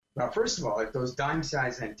Well, first of all, if those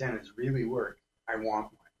dime-sized antennas really work, I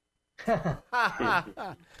want one.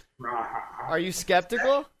 Are you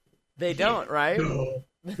skeptical? They don't, right?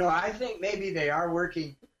 No, I think maybe they are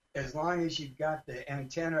working as long as you've got the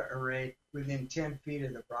antenna array within 10 feet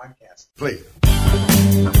of the broadcast. Please.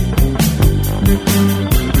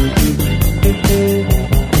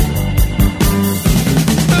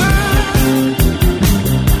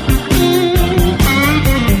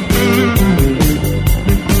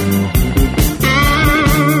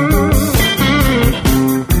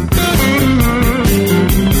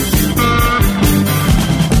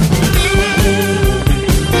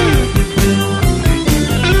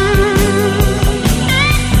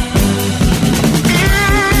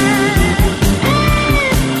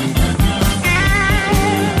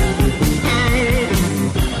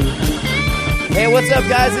 What's up,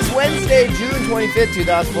 guys? It's Wednesday, June 25th,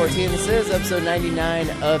 2014. This is episode 99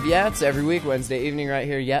 of Yats. Every week, Wednesday evening, right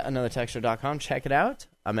here, yetanothertexture.com. Check it out.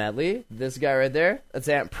 I'm Matt Lee. This guy right there, that's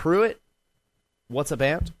Ant Pruitt. What's up,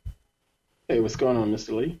 Ant? Hey, what's going on,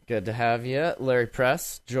 Mr. Lee? Good to have you. Larry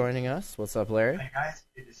Press joining us. What's up, Larry? Hey, guys.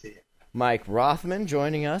 Good to see you. Mike Rothman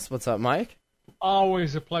joining us. What's up, Mike?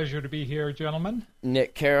 Always a pleasure to be here, gentlemen.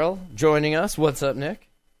 Nick Carroll joining us. What's up, Nick?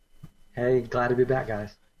 Hey, glad to be back,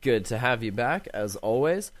 guys. Good to have you back, as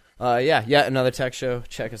always. Yet another tech show.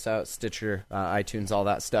 Check us out, Stitcher, iTunes, all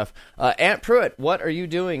that stuff. Ant Pruitt, what are you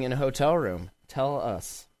doing in a hotel room? Tell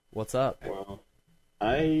us. What's up? Well,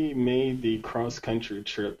 I made the cross-country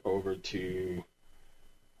trip over to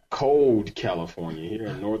cold California, here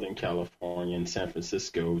in Northern California, in San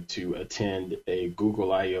Francisco, to attend a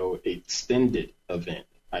Google I/O extended event.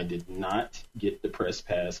 I did not get the press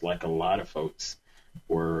pass like a lot of folks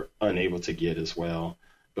were unable to get as well.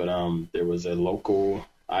 But there was a local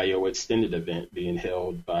I/O extended event being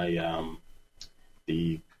held by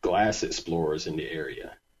the glass explorers in the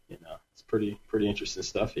area. You know, it's pretty interesting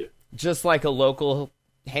stuff here. Just like a local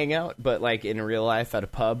hangout, but like in real life at a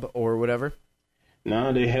pub or whatever.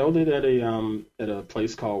 No, they held it at a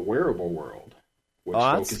place called Wearable World, which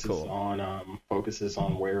focuses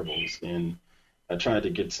on wearables. And I tried to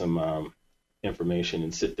get some information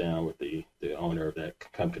and sit down with the owner of that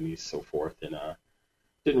company, so forth, and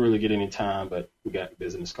didn't really get any time, but we got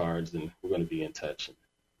business cards, and we're going to be in touch and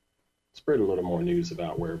spread a little more news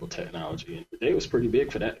about wearable technology. And the day was pretty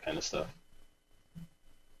big for that kind of stuff.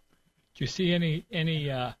 Did you see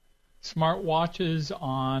any smart watches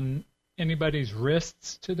on anybody's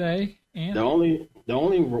wrists today? Ann? The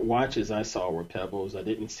only watches I saw were Pebbles. I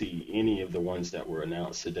didn't see any of the ones that were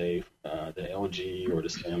announced today. The LG or the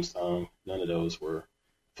Samsung, none of those were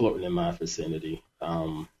floating in my vicinity.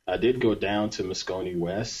 I did go down to Moscone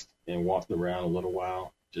West and walked around a little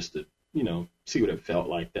while just to, see what it felt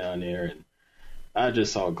like down there. And I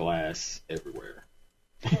just saw glass everywhere.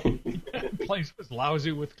 The place was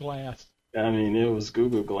lousy with glass. I mean, it was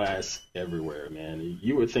Google Glass everywhere, man.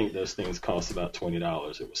 You would think those things cost about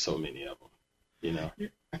 $20. It was so many of them,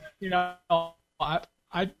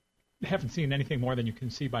 I haven't seen anything more than you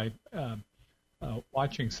can see by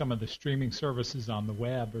watching some of the streaming services on the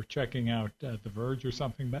web or checking out The Verge or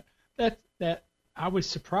something. But that I was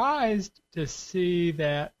surprised to see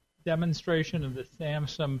that demonstration of the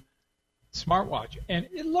Samsung smartwatch, and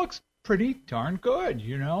it looks pretty darn good.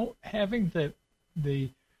 Having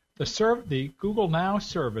the Google Now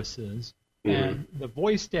services and the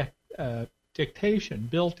voice dictation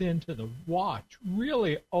built into the watch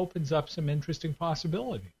really opens up some interesting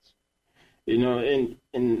possibilities.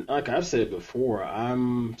 And like I've said before,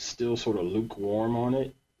 I'm still sort of lukewarm on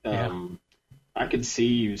it. I could see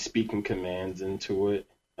you speaking commands into it.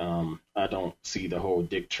 I don't see the whole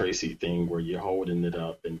Dick Tracy thing where you're holding it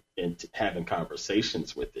up and having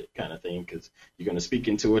conversations with it kind of thing, because you're going to speak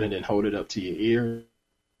into it and then hold it up to your ear.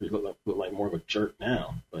 You look like more of a jerk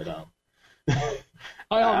now, but I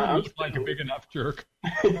already look like a big enough jerk.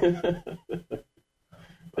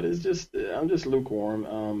 But I'm just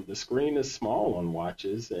lukewarm. The screen is small on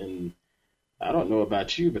watches, and I don't know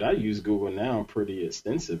about you, but I use Google Now pretty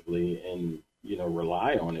extensively and,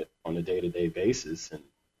 rely on it on a day-to-day basis. And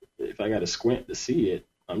if I got to squint to see it,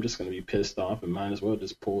 I'm just going to be pissed off and might as well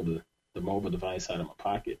just pull the mobile device out of my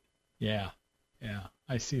pocket. Yeah,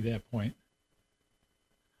 I see that point.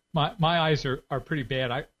 My eyes are pretty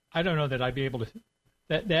bad. I don't know that I'd be able to.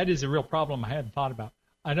 That is a real problem I hadn't thought about.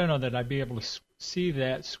 I don't know that I'd be able to see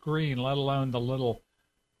that screen, let alone the little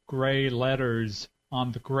gray letters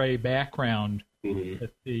on the gray background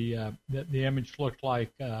that the image looked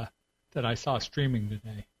like that I saw streaming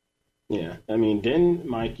today. Yeah, I mean, then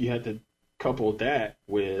Mike, you had to couple that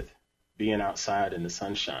with being outside in the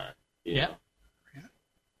sunshine. You know?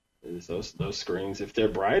 is those screens. If they're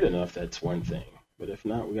bright enough, that's one thing. But if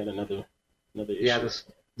not, we got another issue. Yeah,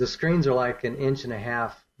 the screens are like 1.5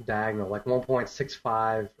 inches diagonal, like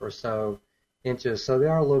 1.65 or so inches. So they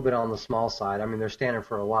are a little bit on the small side. I mean, they're standard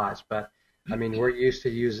for a watch, but I mean, we're used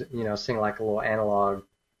to seeing like a little analog,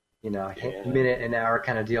 minute an hour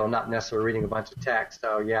kind of deal, not necessarily reading a bunch of text.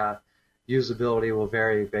 So yeah, usability will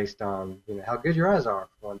vary based on how good your eyes are,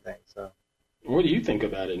 for one thing. So, what do you think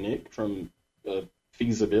about it, Nick, from a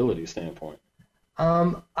feasibility standpoint?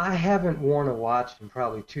 I haven't worn a watch in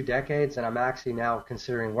probably 2 decades, and I'm actually now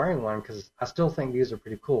considering wearing one because I still think these are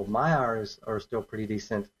pretty cool. My hours are still pretty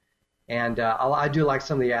decent, and I do like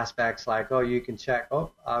some of the aspects, like, you can check,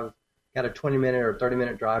 I've got a 20-minute or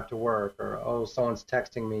 30-minute drive to work, or, someone's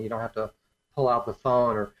texting me, you don't have to pull out the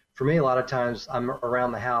phone, or for me, a lot of times I'm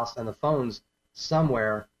around the house and the phone's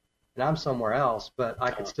somewhere, and I'm somewhere else, but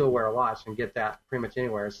I can still wear a watch and get that pretty much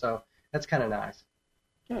anywhere, so that's kind of nice.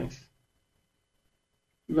 Nice.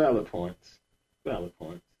 Valid points.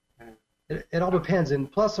 It all depends, and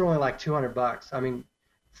plus they're only like $200. I mean,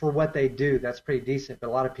 for what they do, that's pretty decent. But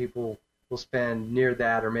a lot of people will spend near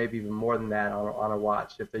that, or maybe even more than that, on a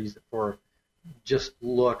watch if they use it for just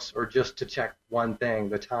looks or just to check one thing,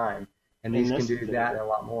 the time. And these can do that and a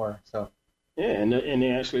lot more. So. Yeah, and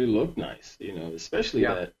they actually look nice, especially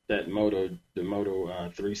the Moto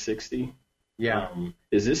 360. Yeah.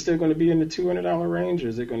 Is this still going to be in the $200 range, or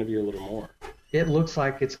is it going to be a little more? It looks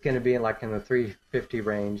like it's going to be in the $350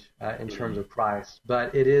 range in terms of price,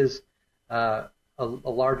 but it is a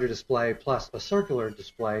larger display plus a circular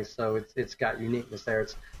display, so it's got uniqueness there.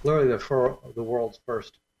 It's literally the world's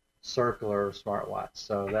first circular smartwatch,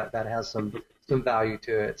 so that has some value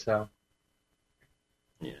to it. So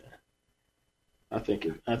yeah, I think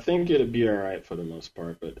it'll be all right for the most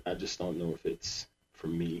part, but I just don't know if it's for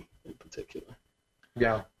me in particular.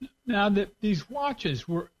 Yeah. Now these watches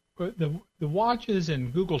were. The watches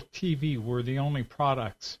and Google TV were the only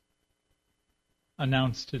products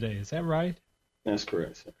announced today. Is that right? That's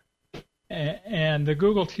correct, sir. And the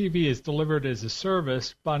Google TV is delivered as a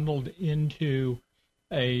service bundled into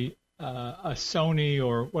a Sony,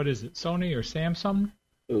 or what is it, Sony or Samsung?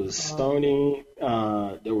 It was Sony.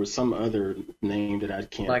 There was some other name that I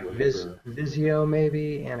can't remember. Vizio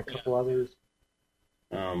maybe, and a couple others.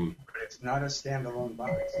 But it's not a standalone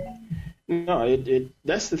box. No,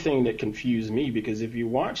 that's the thing that confused me, because if you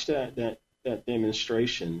watch that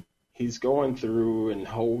demonstration, he's going through and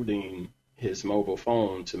holding his mobile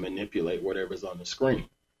phone to manipulate whatever's on the screen.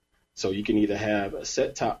 So you can either have a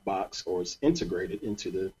set-top box or it's integrated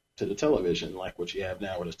into the television, like what you have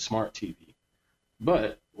now with a smart TV.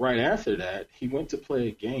 But right after that, he went to play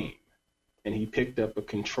a game, and he picked up a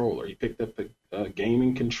controller. He picked up a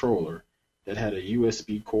gaming controller that had a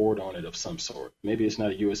USB cord on it of some sort. Maybe it's not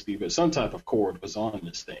a USB, but some type of cord was on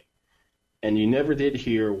this thing. And you never did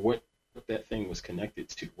hear what that thing was connected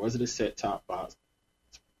to. Was it a set-top box?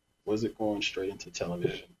 Was it going straight into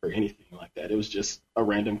television or anything like that? It was just a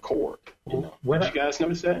random cord. Did you guys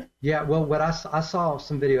notice that? Yeah, well, what I saw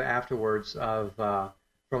some video afterwards of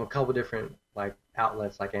from a couple different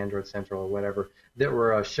outlets like Android Central or whatever that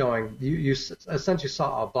were showing you essentially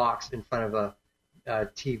saw a box in front of a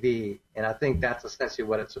TV, and I think that's essentially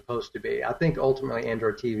what it's supposed to be. I think ultimately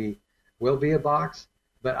Android TV will be a box,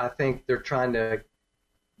 but I think they're trying to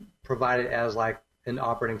provide it as an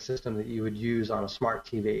operating system that you would use on a smart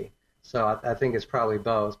TV. So I think it's probably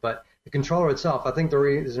both. But the controller itself, I think the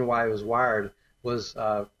reason why it was wired was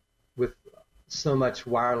with so much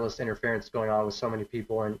wireless interference going on with so many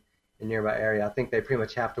people in nearby area. I think they pretty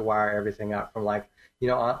much have to wire everything up from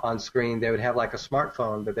on screen. They would have a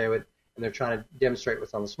smartphone, but they would. And they're trying to demonstrate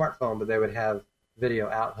what's on the smartphone, but they would have video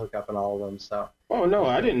out hook up on all of them. So. Oh no,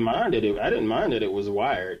 I didn't mind it. I didn't mind that it was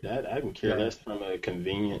wired. I didn't care less from a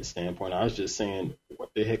convenience standpoint. I was just saying, what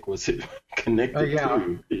the heck was it connected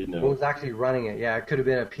to? It was actually running it. Yeah, it could have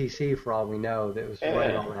been a PC for all we know that was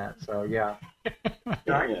running on that. So yeah.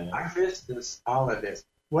 I missed all of this.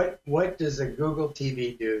 What does a Google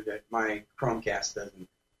TV do that my Chromecast doesn't?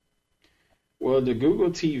 Well, the Google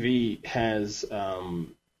TV has.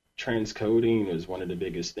 Transcoding is one of the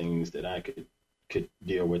biggest things that I could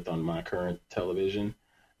deal with on my current television.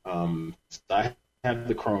 I have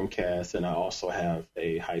the Chromecast, and I also have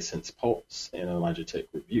a Hisense Pulse and a Logitech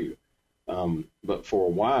Review. But for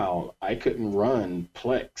a while, I couldn't run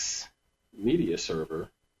Plex Media Server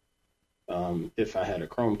if I had a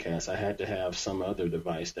Chromecast. I had to have some other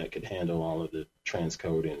device that could handle all of the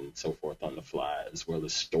transcoding and so forth on the fly, as well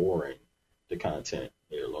as storing the content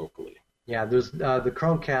here locally. Yeah, there's the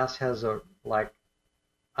Chromecast has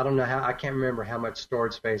I don't know I can't remember how much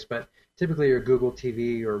storage space, but typically your Google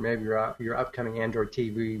TV or maybe your upcoming Android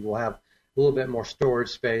TV will have a little bit more storage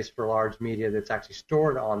space for large media that's actually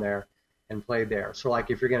stored on there and played there. So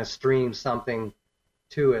like if you're going to stream something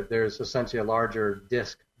to it, there's essentially a larger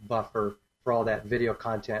disk buffer for all that video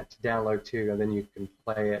content to download to, and then you can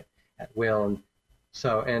play it at will. And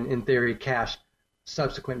so, and in theory, cache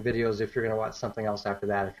subsequent videos if you're going to watch something else after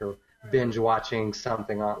that, if you're binge watching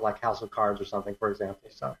something on like House of Cards or something, for example.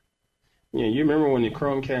 So. Yeah, you remember when the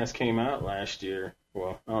Chromecast came out last year?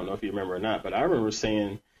 Well, I don't know if you remember or not, but I remember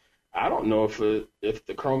saying, I don't know if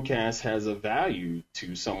the Chromecast has a value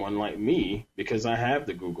to someone like me because I have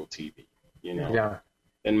the Google TV, you know? Yeah.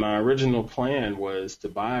 And my original plan was to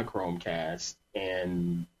buy a Chromecast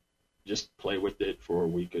and just play with it for a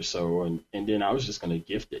week or so, and then I was just going to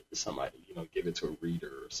gift it to somebody, you know, give it to a reader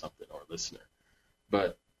or something or a listener.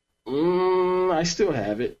 But I still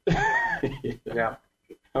have it. Yeah.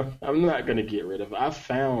 I'm not going to get rid of it. I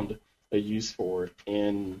found a use for it,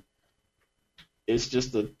 and it's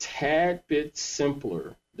just a tad bit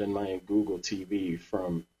simpler than my Google TV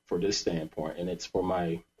for this standpoint, and it's for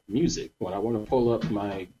my music. When I want to pull up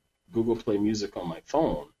my Google Play Music on my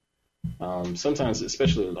phone, sometimes,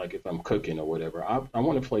 especially like if I'm cooking or whatever, I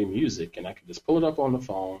want to play music, and I can just pull it up on the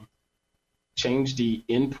phone, change the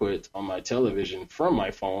input on my television from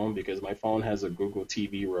my phone because my phone has a Google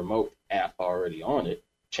TV remote app already on it,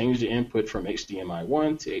 change the input from HDMI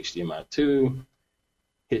 1 to HDMI 2,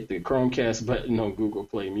 hit the Chromecast button on Google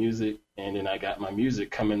Play Music, and then I got my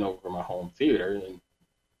music coming over my home theater, and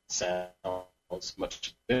sounds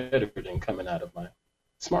much better than coming out of my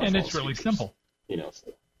smartphone. And it's really speakers. simple. You know,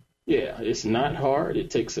 so, yeah, it's not hard. It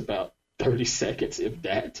takes about 30 seconds, if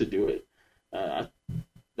that, to do it.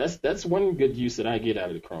 That's one good use that I get out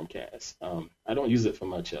of the Chromecast. I don't use it for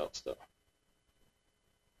much else, though.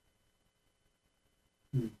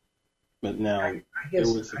 But now, I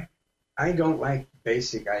guess I don't like the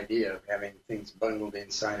basic idea of having things bundled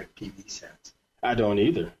inside of TV sets. I don't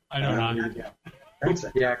either. I don't know. That's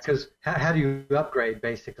it. Yeah, because how do you upgrade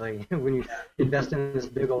basically when you invest in this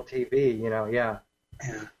big old TV? You know, yeah.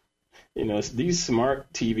 Yeah. You know, it's these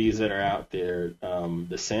smart TVs that are out there,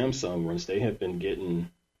 the Samsung ones, they have been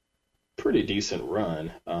getting pretty decent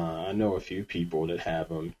run. I know a few people that have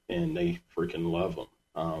them, and they freaking love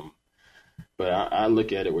them. But I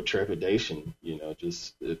look at it with trepidation. You know,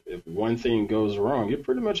 just if one thing goes wrong, you're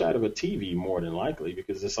pretty much out of a TV more than likely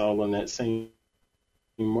because it's all on that same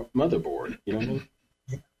motherboard. You know what I mean?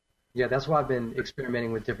 Yeah, that's why I've been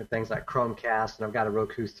experimenting with different things like Chromecast, and I've got a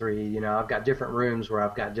Roku 3. You know, I've got different rooms where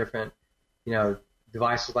I've got different, you know,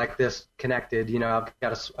 devices like this connected. You know, I've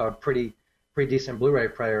got a pretty decent Blu-ray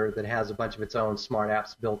player that has a bunch of its own smart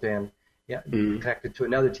apps built in, connected to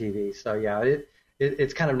another TV. So yeah,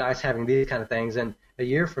 it's kind of nice having these kind of things. And a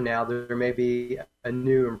year from now, there may be a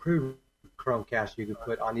new improved Chromecast you could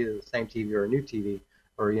put on either the same TV or a new TV,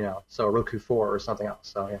 or you know, so a Roku 4 or something else.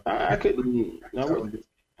 So yeah. I wouldn't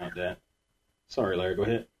discount that. Sorry, Larry. Go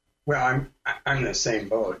ahead. Well, I'm in the same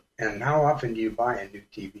boat. And how often do you buy a new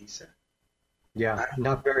TV set? Yeah,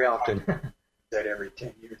 not very often. That every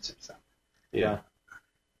 10 years or something. Yeah.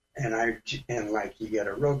 And like you get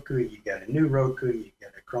a Roku, you get a new Roku, you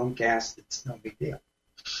get a Chromecast. It's no big deal.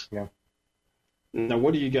 Yeah. Now,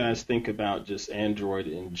 what do you guys think about just Android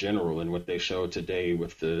in general and what they showed today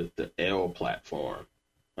with the L platform?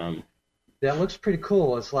 That looks pretty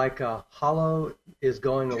cool. It's like Holo is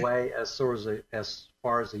going away as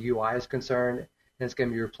far as the UI is concerned, and it's going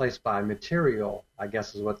to be replaced by Material, I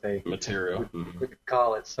guess is what they would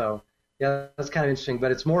call it. So, yeah, that's kind of interesting.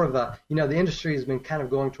 But it's more of a, you know, the industry has been kind of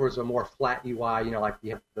going towards a more flat UI. You know, like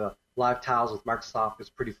you have the Live Tiles with Microsoft is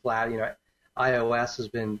pretty flat. You know, iOS has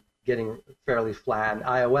been getting fairly flat, and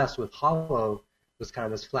iOS with Holo was kind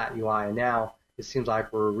of this flat UI, and now it seems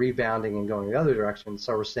like we're rebounding and going the other direction.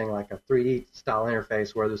 So we're seeing like a 3D style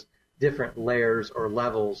interface where there's different layers or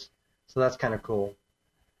levels. So that's kind of cool.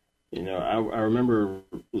 You know, I remember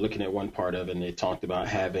looking at one part of it, and they talked about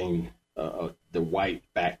having the white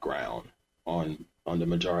background on the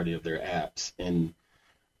majority of their apps, and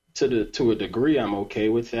to a degree, I'm okay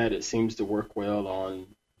with that. It seems to work well on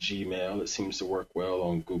Gmail. It seems to work well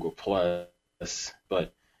on Google Plus,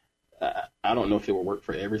 but I don't know if it will work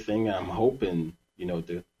for everything. I'm hoping, you know,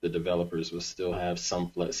 the developers will still have some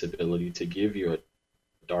flexibility to give you a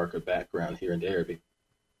darker background here and there,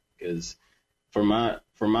 because for my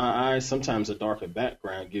eyes, sometimes a darker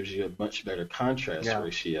background gives you a much better contrast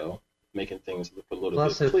ratio, making things look a little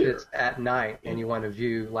bit clearer. Plus, if it's at night and you want to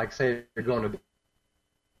view, like say you're going to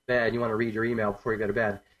bed and you want to read your email before you go to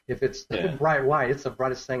bed, if it's bright white, it's the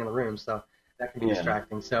brightest thing in the room, so that can be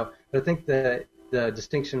distracting. So, but I think the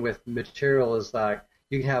distinction with Material is like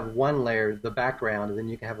you can have one layer, the background, and then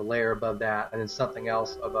you can have a layer above that, and then something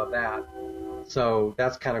else above that. So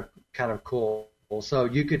that's kind of cool. So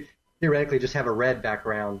you could theoretically just have a red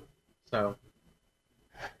background. So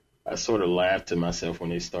I sort of laughed to myself when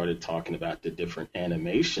they started talking about the different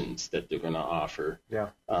animations that they're going to offer. Yeah.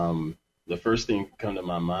 The first thing that come to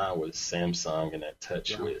my mind was Samsung and that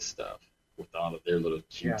TouchWiz stuff with all of their little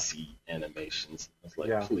cutesy animations. I was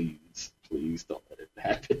like, please don't let it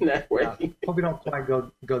happen that way. Hope we don't quite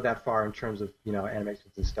go that far in terms of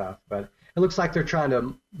animations and stuff, but it looks like they're trying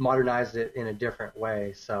to modernize it in a different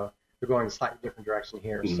way. So they're going a slightly different direction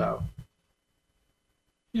here. Mm-hmm. So,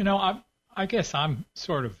 I guess I'm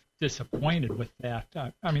sort of disappointed with that.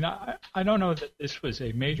 I mean, I don't know that this was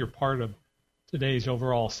a major part of today's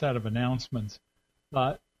overall set of announcements,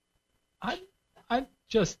 but I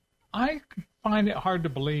find it hard to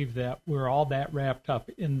believe that we're all that wrapped up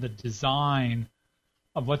in the design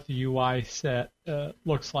of what the UI set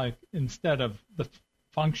looks like instead of the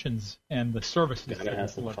functions and the services. Gotta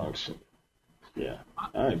have the function. Yeah,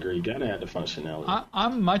 I agree. Gotta have the functionality.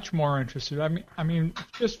 I'm much more interested. I mean,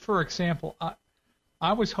 just for example,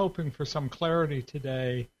 I was hoping for some clarity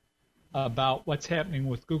today about what's happening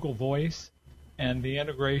with Google Voice and the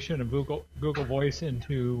integration of Google Voice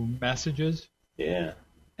into Messages. Yeah.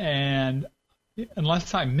 And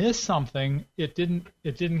unless I missed something, it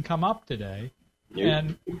didn't come up today.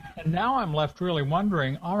 Nope. And now I'm left really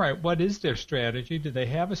wondering, all right, what is their strategy? Do they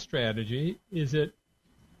have a strategy?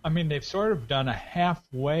 They've sort of done a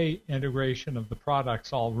halfway integration of the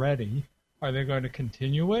products already. Are they going to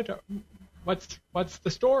continue it? What's the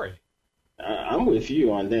story? I'm with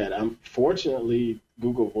you on that. Fortunately,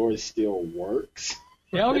 Google Voice still works.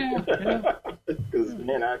 Oh, yeah. Because,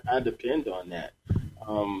 man, I depend on that.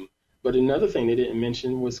 But another thing they didn't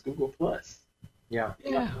mention was Google Plus. Yeah.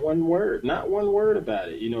 Not one word about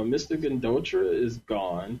it. Mr. Gendotra is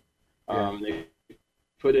gone. They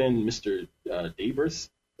put in Mr. Debris.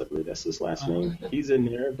 I believe that's his last name. He's in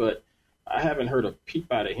there, but I haven't heard a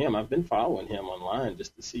peep out of him. I've been following him online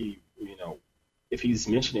just to see, if he's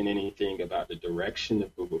mentioning anything about the direction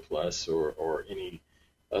of Google Plus or any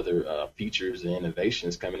other features and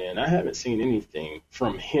innovations coming in. I haven't seen anything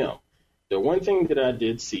from him. The one thing that I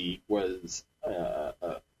did see was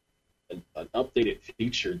an updated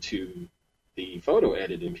feature to the photo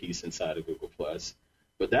editing piece inside of Google Plus,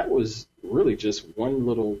 but that was really just one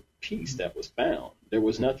little piece that was found. There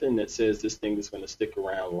was nothing that says this thing is going to stick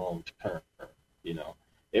around long term.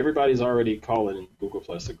 Everybody's already calling Google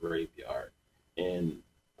Plus a graveyard. And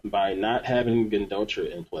by not having Gendotra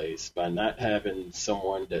in place, by not having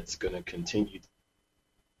someone that's going to continue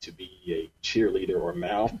to be a cheerleader or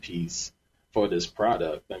mouthpiece for this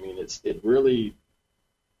product, it really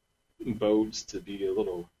bodes to be a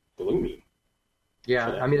little gloomy.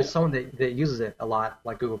 Yeah, it's someone that uses it a lot,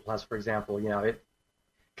 like Google Plus, for example. It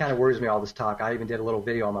kind of worries me, all this talk. I even did a little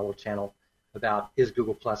video on my little channel about, is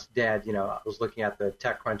Google Plus dead? I was looking at the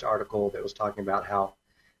TechCrunch article that was talking about how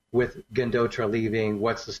with Gendotra leaving,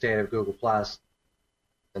 what's the state of Google Plus?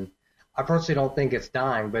 And I personally don't think it's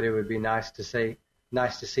dying, but it would be nice to see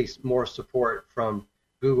more support from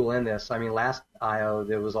Google in this. Last I/O,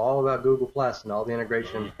 it was all about Google Plus and all the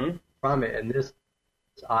integration from it, and this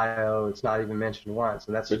I/O, it's not even mentioned once.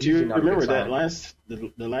 And that's. But you remember that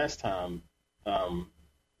the last time,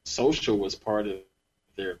 social was part of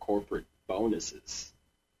their corporate bonus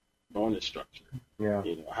structure. Yeah.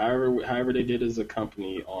 However they did as a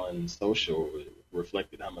company on social, it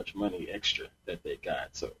reflected how much money extra that they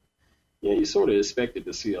got. So, you sort of expected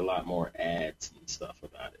to see a lot more ads and stuff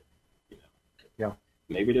about it. Yeah.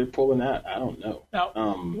 Maybe they're pulling out. I don't know. Now,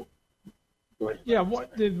 go ahead. Yeah.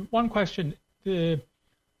 One question: the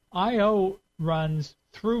I/O runs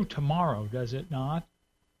through tomorrow, does it not?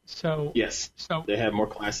 So. Yes. So they have more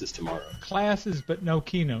classes tomorrow. Classes, but no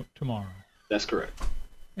keynote tomorrow. That's correct.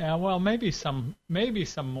 Yeah, well, maybe some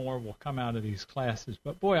more will come out of these classes,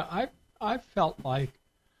 but boy, I felt like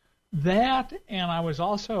that, and I was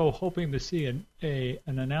also hoping to see an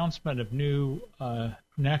announcement of new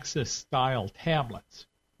Nexus style tablets.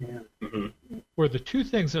 Yeah. Mm-hmm. Were the two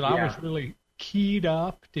things that I was really keyed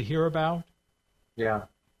up to hear about. Yeah.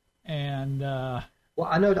 And well,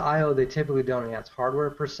 I know the I/O, they typically don't announce hardware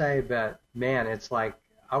per se, but man, it's like,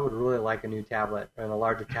 I would really like a new tablet and a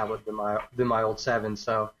larger tablet than my old 7.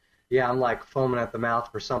 So, yeah, I'm like foaming at the mouth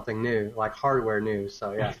for something new, like hardware new.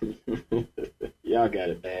 So, yeah. Y'all got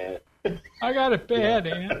it bad. I got it bad,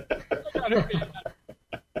 Ann. I got it bad.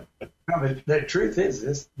 No, but the truth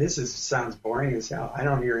is, this sounds boring as hell. I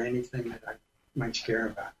don't hear anything that I much care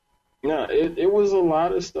about. No, it was a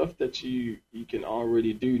lot of stuff that you can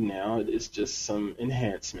already do now. It's just some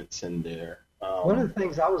enhancements in there. One of the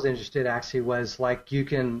things I was interested actually was like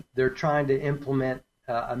they're trying to implement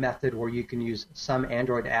a method where you can use some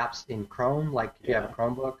Android apps in Chrome, like if you have a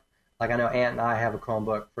Chromebook. Like I know Ant and I have a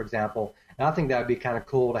Chromebook, for example, and I think that would be kind of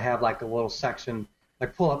cool to have like a little section,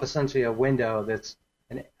 like pull up essentially a window that's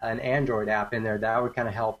an Android app in there. That would kind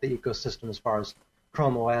of help the ecosystem as far as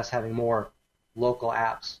Chrome OS having more local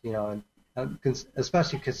apps, and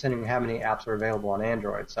especially considering how many apps are available on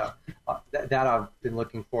Android. So that I've been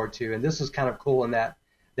looking forward to. And this is kind of cool in that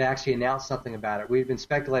they actually announced something about it. We've been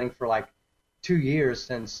speculating for like 2 years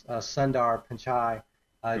since Sundar Pichai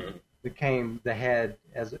became the head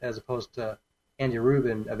as opposed to Andy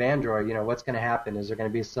Rubin of Android. What's going to happen? Is there going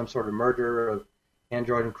to be some sort of merger of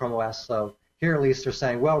Android and Chrome OS? So here at least they're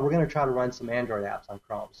saying, well, we're going to try to run some Android apps on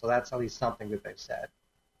Chrome. So that's at least something that they've said.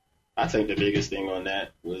 I think the biggest thing on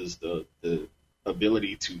that was the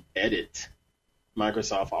ability to edit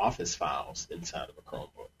Microsoft Office files inside of a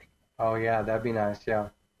Chromebook. Oh, yeah, that'd be nice, yeah.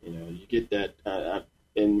 You get that.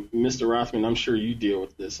 And Mr. Rothman, I'm sure you deal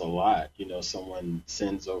with this a lot. Someone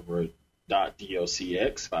sends over a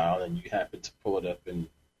 .docx file and you happen to pull it up in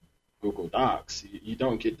Google Docs. You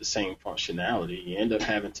don't get the same functionality. You end up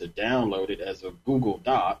having to download it as a Google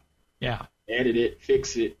Doc, edit it,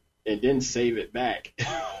 fix it, and then save it back.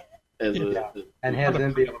 And have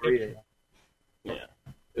them be able to read it. Yeah,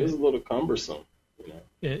 it was a little cumbersome.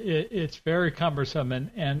 It's very cumbersome,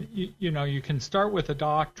 and you can start with a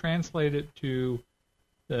doc, translate it to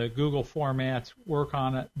the Google formats, work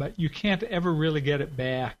on it, but you can't ever really get it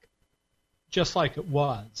back just like it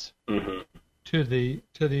was to the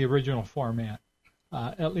original format,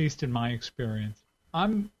 at least in my experience.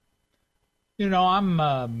 I'm going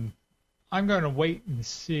to wait and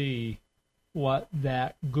see what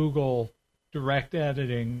that Google Direct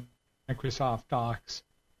Editing Microsoft Docs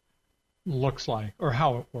looks like, or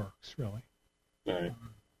how it works, really. Right.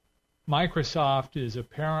 Microsoft is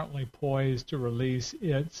apparently poised to release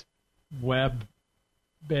its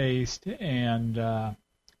web-based and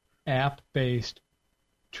app-based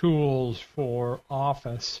tools for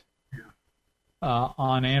Office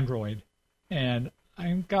on Android, and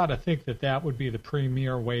I've got to think that would be the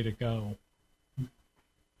premier way to go.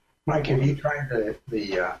 Mike, have you tried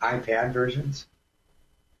the iPad versions?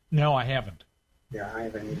 No, I haven't. Yeah, I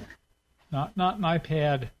haven't either. Not an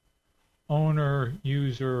iPad owner,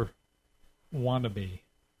 user, wannabe.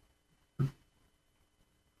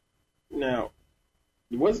 Now,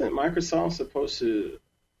 wasn't Microsoft supposed to,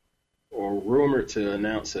 or rumored to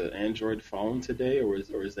announce an Android phone today, or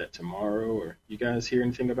is that tomorrow? Or you guys hear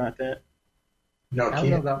anything about that? Nokia. I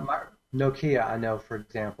don't know about Nokia. I know, for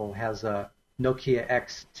example, has a Nokia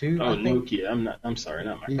X2. Oh, Nokia. I'm sorry,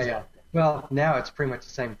 not Microsoft. Yeah. Well, now it's pretty much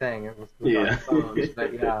the same thing with phones,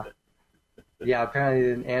 but yeah,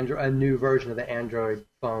 apparently a new version of the Android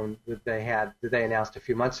phone that they announced a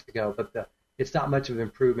few months ago, but it's not much of an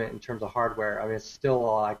improvement in terms of hardware. I mean, it's still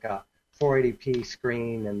like a 480p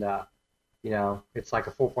screen, and it's like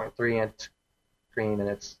a 4.3 inch screen, and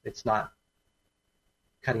it's not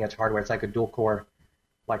cutting edge hardware. It's like a dual core,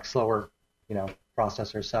 like slower,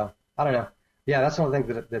 processor. So I don't know. Yeah, that's one thing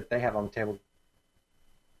that they have on the table.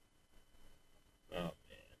 Oh man,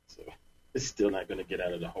 so it's still not going to get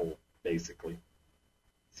out of the hole, basically.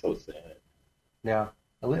 So sad. Yeah,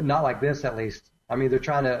 not like this at least. I mean, they're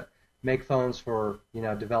trying to make phones for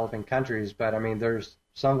developing countries, but I mean, there's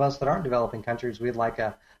some of us that aren't developing countries. We'd like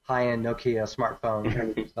a high-end Nokia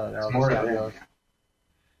smartphone.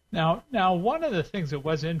 Now, one of the things that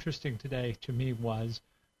was interesting today to me was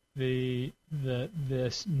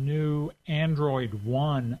this new Android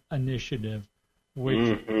One initiative,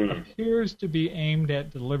 which appears to be aimed at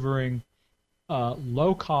delivering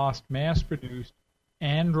low-cost, mass-produced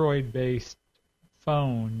Android-based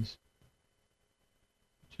phones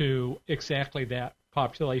to exactly that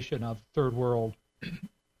population of third world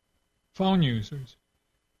phone users.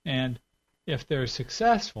 And if they're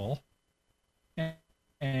successful,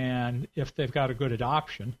 and if they've got a good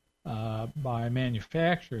adoption by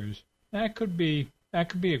manufacturers, that could be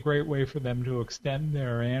a great way for them to extend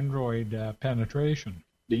their Android penetration.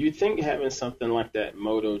 Do you think having something like that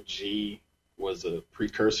Moto G was a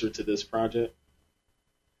precursor to this project?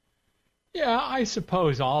 Yeah, I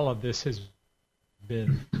suppose all of this has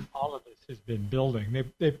been building.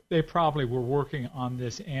 They probably were working on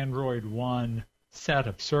this Android One set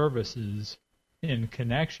of services in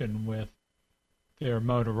connection with their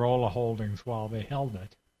Motorola holdings while they held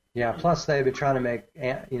it. Yeah, plus they've been trying to make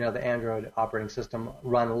the Android operating system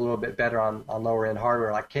run a little bit better on lower end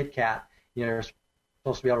hardware, like KitKat. You're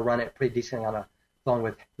supposed to be able to run it pretty decently on a phone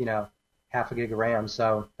with half a gig of RAM,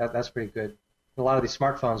 so that's pretty good. A lot of these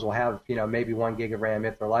smartphones will have maybe 1 gig of RAM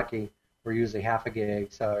if they're lucky, or usually half a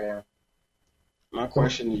gig. So yeah. My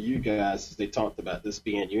question to you guys is, they talked about this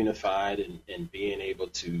being unified and being able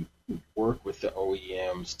to work with the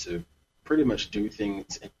OEMs to pretty much do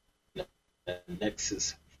things in a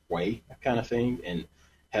Nexus way kind of thing, and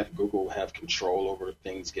have Google have control over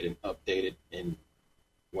things getting updated and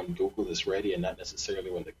when Google is ready and not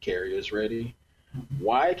necessarily when the carrier is ready.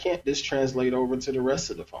 Why can't this translate over to the rest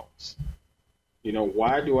of the phones? You know,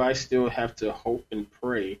 why do I still have to hope and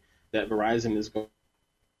pray that Verizon is going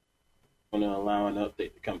to allow an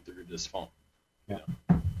update to come through this phone? You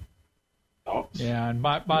know? Thoughts? Yeah, and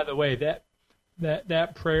by the way,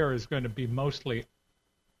 that prayer is going to be mostly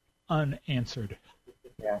unanswered.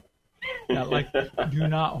 Yeah. Like, do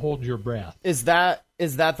not hold your breath. Is that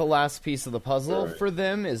the last piece of the puzzle Right. for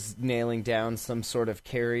them? Is nailing down some sort of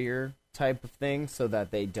carrier type of thing so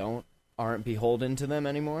that they aren't beholden to them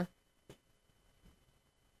anymore?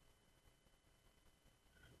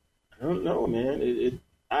 I don't know, man.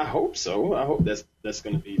 I hope so. I hope that's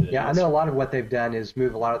going to be the Yeah, I know a lot of what they've done is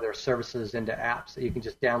move a lot of their services into apps that you can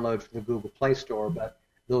just download from the Google Play Store, but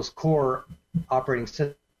those core operating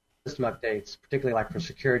system updates, particularly like for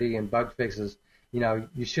security and bug fixes, you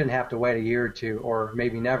shouldn't have to wait a year or two, or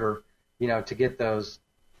maybe never, to get those,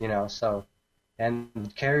 so,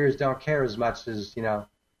 and carriers don't care as much as,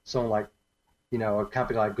 someone like, a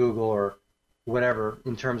company like Google or whatever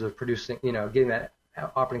in terms of producing, getting that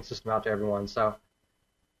operating system out to everyone. So,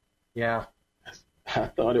 yeah. I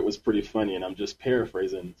thought it was pretty funny, and I'm just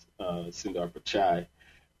paraphrasing Sundar Pichai,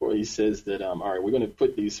 where he says that, all right, we're going to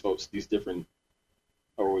put these different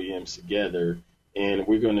OEMs together, and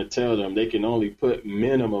we're going to tell them they can only put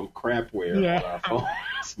minimum crapware on our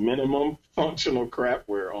phones, minimum functional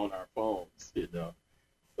crapware on our phones,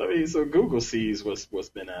 I mean, so Google sees what's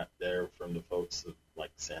been out there from the folks of,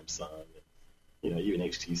 like Samsung, and, even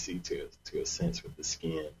HTC to a sense with the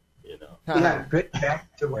skin, Yeah, but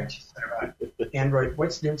back to what you said about Android.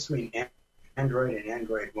 What's the difference between Android and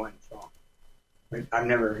Android One phone?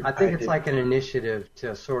 I think it's like an initiative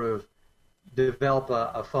to sort of develop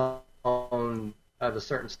a phone of a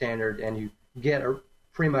certain standard, and you get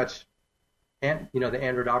pretty much, the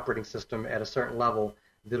Android operating system at a certain level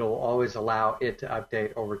that'll always allow it to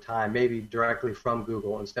update over time, maybe directly from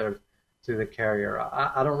Google instead of through the carrier.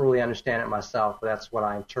 I don't really understand it myself, but that's what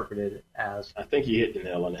I interpreted it as. I think you hit the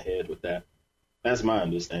nail on the head with that. That's my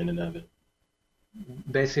understanding of it.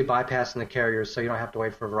 Basically bypassing the carriers, so you don't have to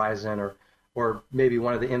wait for Verizon or maybe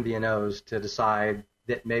one of the MVNOs to decide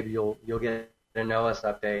that maybe you'll get an OS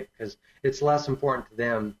update, because it's less important to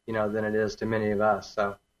them, than it is to many of us.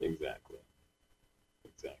 So Exactly.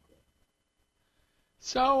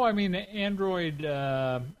 So, I mean, Android,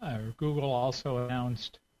 Google also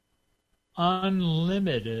announced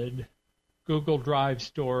unlimited Google Drive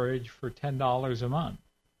storage for $10 a month.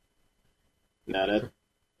 Now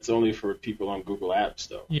that's only for people on Google Apps,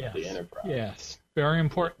 though. Yes. The enterprise. Yes. Very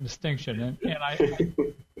important distinction. And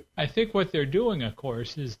I think what they're doing, of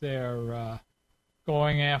course, is they're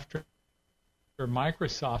going after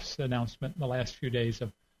Microsoft's announcement in the last few days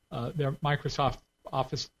of their Microsoft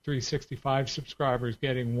Office 365 subscribers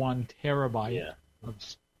getting 1 terabyte of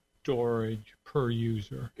storage per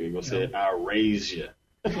user. Google said, I'll raise you.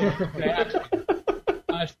 Exactly.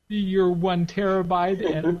 I see your 1 terabyte,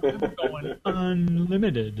 and I'm going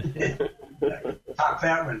unlimited. Top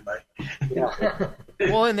that one, but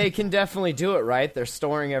Well, and they can definitely do it, right? They're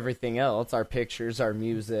storing everything else, our pictures, our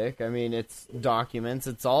music. I mean, it's documents.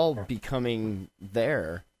 It's all becoming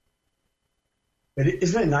there. But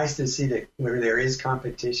isn't it nice to see that where there is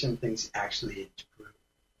competition, things actually improve?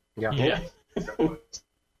 Yeah.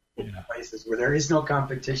 Places where there is no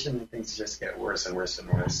competition, and things just get worse and worse and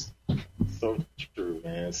worse. So true,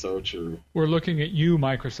 man. So true. We're looking at you,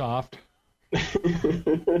 Microsoft. Oh,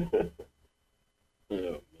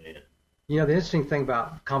 man. The interesting thing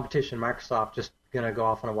about competition, Microsoft, just going to go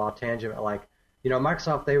off on a wild tangent,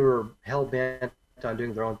 Microsoft, they were hell-bent on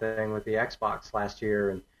doing their own thing with the Xbox last year,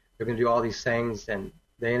 and they're going to do all these things, and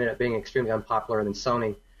they ended up being extremely unpopular, and then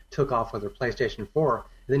Sony took off with their PlayStation 4.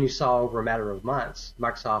 And then you saw over a matter of months,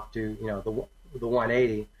 Microsoft do, the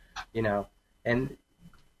 180, and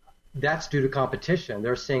that's due to competition.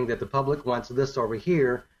 They're seeing that the public wants this over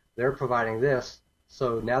here, they're providing this,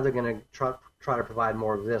 so now they're going to try to provide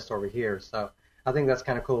more of this over here. So I think that's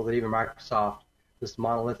kind of cool that even Microsoft, this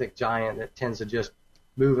monolithic giant that tends to just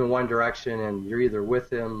move in one direction and you're either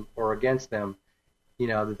with them or against them,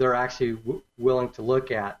 that they're actually willing to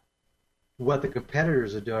look at what the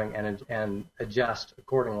competitors are doing and adjust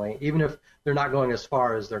accordingly. Even if they're not going as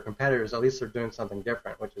far as their competitors, at least they're doing something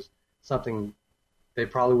different, which is something they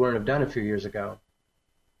probably wouldn't have done a few years ago.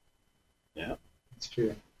 Yeah. It's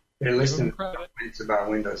true. They listen Give 'em credit. it's about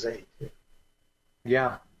Windows 8.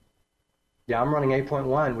 Yeah. Yeah, I'm running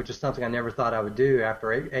 8.1, which is something I never thought I would do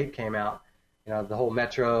after 8 came out. You know, the whole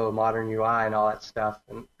Metro, modern UI, and all that stuff.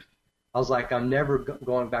 And I was like, I'm never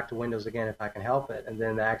going back to Windows again if I can help it. And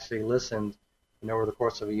then I actually listened, and over the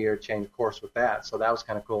course of a year, changed course with that. So that was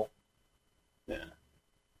kind of cool. Yeah.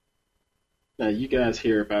 Now, you guys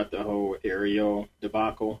hear about the whole Ariel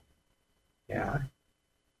debacle? Yeah.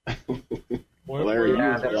 Larry,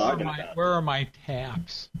 Where, was blogging about it. where are my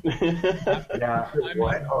tabs? Yeah. I'm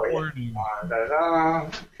What? Oh, yeah. recording.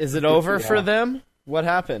 Is it over Yeah. for them? What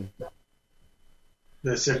happened?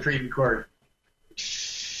 The Supreme Court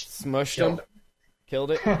Smushed killed them?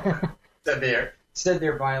 Killed it? said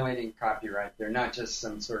they're violating copyright. They're not just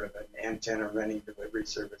some sort of an antenna running delivery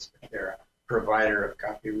service, but they're a provider of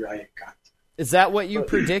copyrighted content. Is that what you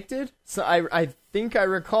predicted? So I think I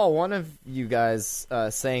recall one of you guys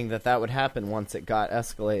saying that would happen once it got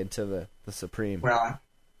escalated to the Supreme. Well,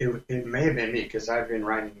 it may have been me because I've been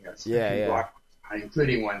writing a Yeah. blog,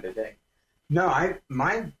 including one today. No,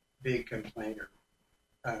 my big complaint,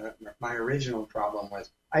 my original problem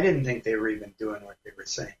was I didn't think they were even doing what they were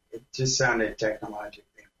saying. It just sounded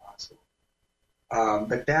technologically impossible.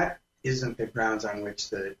 But that isn't the grounds on which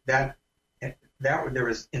there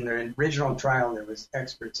was in the original trial there was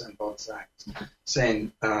experts on both sides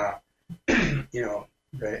saying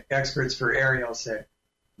the experts for Ariel said,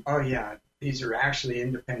 oh yeah, these are actually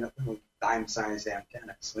independent little dime-sized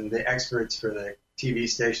antennas, and the experts for the TV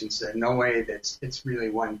station said no way, it's really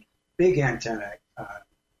one big antenna,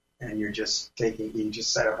 and you just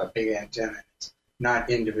set up a big antenna. It's not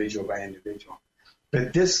individual by individual.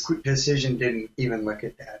 But this decision didn't even look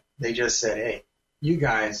at that. They just said, hey, you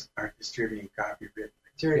guys are distributing copyrighted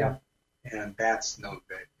material, and that's no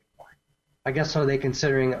good. I guess, are they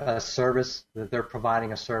considering a service, that they're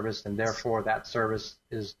providing a service, and therefore that service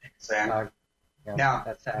is, Exactly. Now, Now,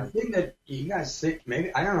 that's the sad. thing that you guys think,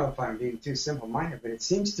 maybe, I don't know if I'm being too simple-minded, but it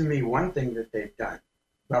seems to me one thing that they've done.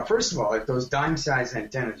 Well, first of all, if those dime-sized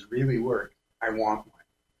antennas really work, I want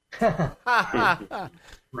one.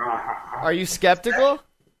 Are you skeptical?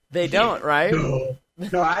 They don't, right?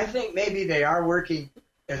 No, I think maybe they are working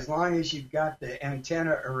as long as you've got the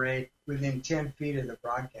antenna array within 10 feet of the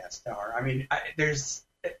broadcast tower. I mean,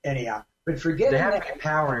 anyhow. But forgetting They have that, to be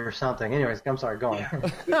powering or something. Anyways, I'm sorry, go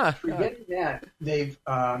on. forgetting that,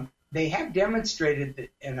 they have demonstrated that,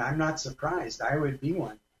 and I'm not surprised. I would be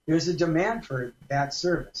one. There's a demand for that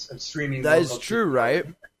service of streaming. That is local true, TV. right?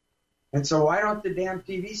 And so why don't the damn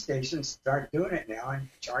TV stations start doing it now and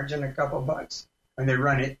charging a couple bucks? And they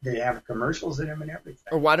run it, they have commercials in them and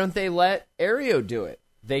everything. Or why don't they let Aereo do it?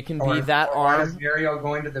 They can Or be that why arm. does Ariel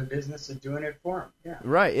go into the business of doing it for them? Yeah.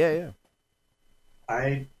 Right, yeah.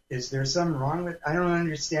 Is there something wrong with? I don't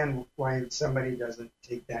understand why somebody doesn't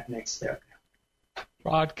take that next step.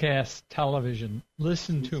 Broadcast television.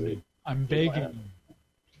 Listen to me. I'm begging you.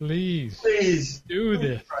 Please Please do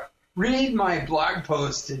this. read my blog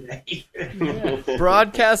post today.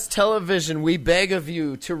 Broadcast television, we beg of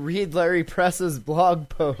you to read Larry Press's blog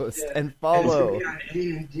post and follow. It's gonna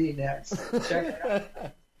be on A&G next. Check it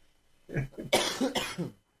out.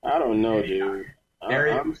 I don't know, dude.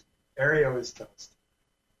 Ariel is toast.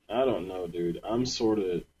 I don't know, dude. I'm sort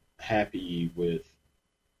of happy with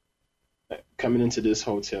coming into this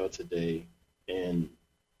hotel today and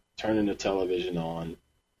turning the television on.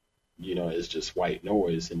 You know, it's just white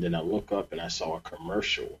noise. And then I look up and I saw a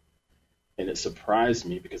commercial. And it surprised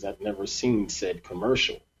me because I'd never seen said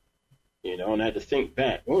commercial. You know, and I had to think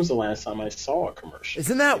back. When was the last time I saw a commercial?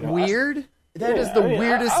 Isn't that weird? That is the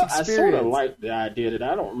weirdest I experience. sort of like the idea that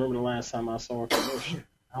I don't remember the last time I saw a commercial.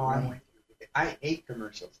 Oh, I'm with you. I hate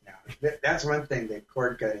commercials now. That's one thing that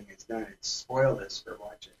cord cutting has done. It's spoiled us for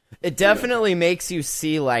watching. It definitely makes you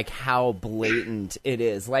see like how blatant it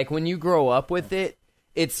is. Like when you grow up with it,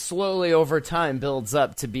 it slowly over time builds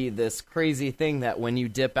up to be this crazy thing that when you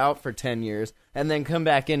dip out for 10 years and then come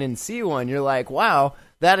back in and see one, you're like, wow,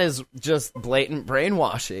 that is just blatant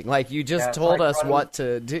brainwashing. Like you just told like us running- what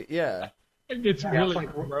to do. Yeah. It's really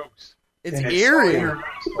gross. It's And eerie. so eerie,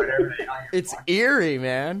 whatever they are. It's eerie,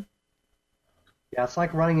 man. Yeah, it's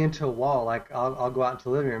like running into a wall. Like I'll go out into the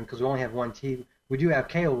living room because we only have one TV. We do have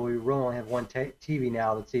cable, but we really only have one TV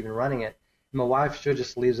now that's even running it. And my wife, she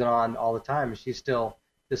just leaves it on all the time, and she's still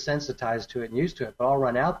desensitized to it and used to it. But I'll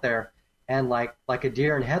run out there, and like a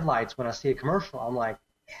deer in headlights when I see a commercial, I'm like,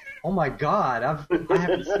 oh my God, I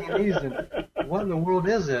haven't seen these, and what in the world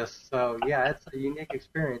is this? So yeah, it's a unique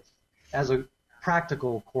experience as a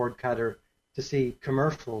practical cord cutter to see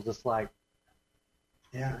commercials. It's like,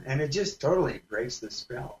 Yeah, and it just totally breaks the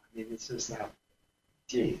spell. I mean, it's just like,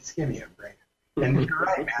 geez, give me a break. And you're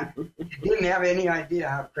right, man. You didn't have any idea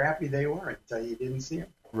how crappy they were until you didn't see them.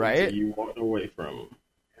 Right? Until you walked away from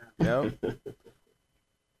them.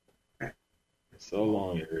 Yep. So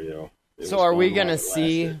long, Ariel. So are we gonna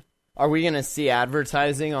see? Are we gonna see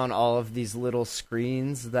advertising on all of these little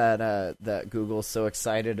screens that Google's so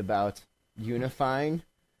excited about unifying?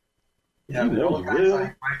 Yeah, You know well, you guys will.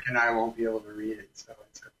 like Mike and I won't be able to read it, so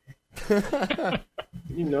it's okay.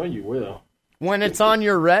 You know you will. When it's on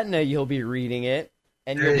your retina, you'll be reading it,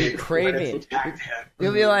 and you'll be craving it.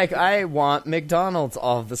 You'll be like, I want McDonald's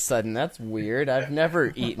all of a sudden. That's weird. I've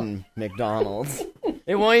never eaten McDonald's.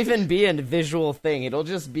 It won't even be a visual thing. It'll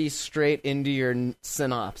just be straight into your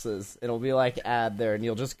synopsis. It'll be like ad there, and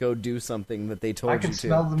you'll just go do something that they told I you can to.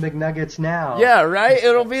 smell the McNuggets now. Yeah, right?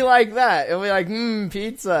 It'll be like that. It'll be like,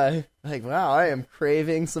 pizza. Like, wow, I am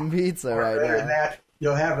craving some pizza right Better than now. that,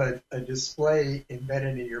 you'll have a display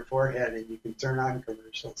embedded in your forehead, and you can turn on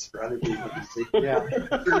commercials for other people to see. Yeah.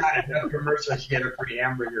 Turn on enough commercials, you get a free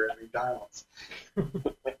hamburger at McDonald's.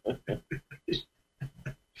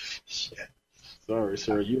 Shit. Sorry,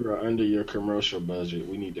 sir. You are under your commercial budget.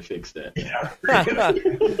 We need to fix that. Yeah.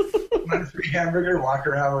 One free hamburger, walk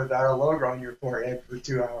around with our logo on your forehead for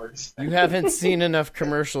 2 hours. You haven't seen enough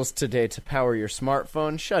commercials today to power your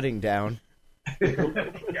smartphone shutting down.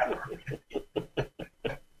 Yeah.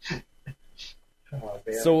 Oh,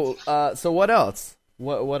 man. So what else?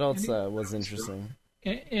 What else was interesting?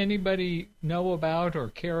 Anybody know about or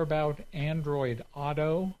care about Android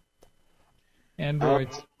Auto?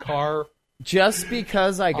 Android's car. Just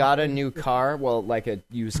because I got a new car, well, like a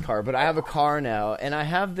used car, but I have a car now, and I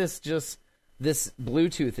have this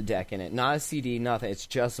Bluetooth deck in it, not a CD, nothing. It's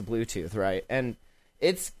just Bluetooth, right? And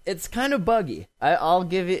it's kind of buggy. I'll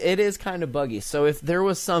give it is kind of buggy. So if there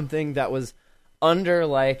was something that was under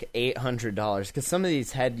like $800, because some of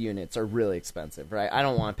these head units are really expensive, right? I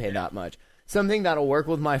don't want to pay that much. Something that'll work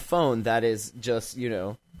with my phone that is just,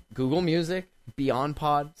 Google Music, Beyond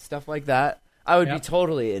Pod, stuff like that. I would be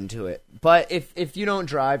totally into it. But if you don't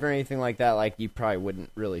drive or anything like that, like, you probably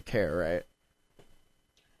wouldn't really care, right?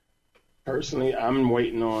 Personally, I'm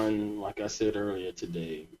waiting on, like I said earlier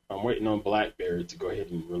today, I'm waiting on BlackBerry to go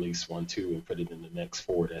ahead and release one too and put it in the next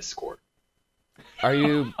Ford Escort. Are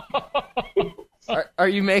you are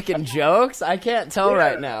you making jokes? I can't tell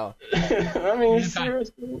right now. I mean,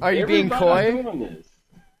 seriously. Are you being coy? Doing this.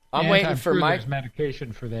 I'm waiting for Mike. There's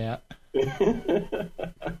medication for that.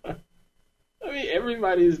 I mean,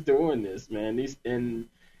 everybody's doing this, man. The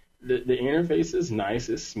interface is nice,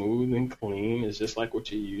 it's smooth and clean. It's just like what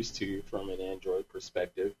you're used to from an Android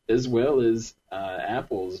perspective, as well as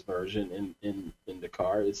Apple's version in the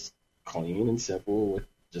car. It's clean and simple, with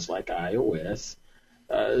just like iOS.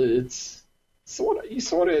 It's you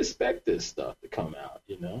sort of expect this stuff to come out,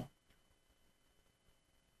 So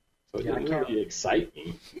it didn't really excite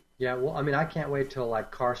me. Yeah, well, I mean, I can't wait till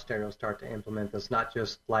like car stereos start to implement this. Not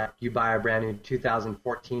just like you buy a brand new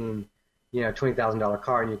 2014, $20,000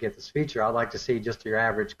 car and you get this feature. I'd like to see just your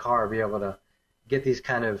average car be able to get these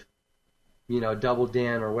kind of, double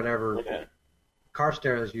din or whatever car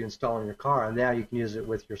stereos you install in your car, and now you can use it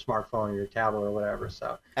with your smartphone or your tablet or whatever.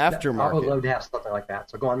 So Aftermarket. I would love to have something like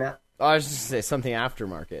that. So go on, Matt. Oh, I was just going to say something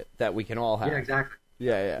aftermarket that we can all have. Yeah, exactly.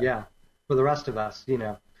 Yeah. For the rest of us,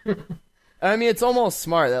 I mean, it's almost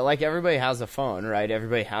smart that, like, everybody has a phone, right?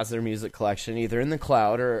 Everybody has their music collection either in the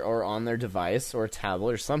cloud or on their device or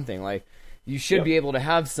tablet or something. Like, you should be able to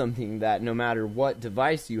have something that no matter what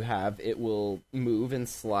device you have, it will move and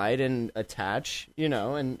slide and attach,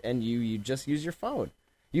 and you just use your phone.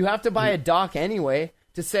 You have to buy a dock anyway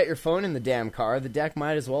to set your phone in the damn car. The deck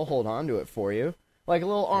might as well hold on to it for you. Like a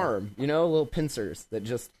little arm, little pincers that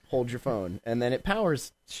just hold your phone, and then it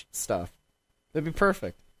powers stuff. That'd be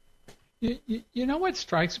perfect. You know what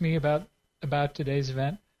strikes me about today's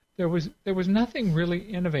event? There was nothing really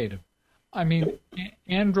innovative. I mean,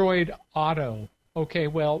 Android Auto. Okay,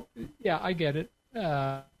 well, yeah, I get it.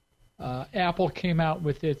 Apple came out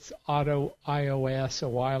with its Auto iOS a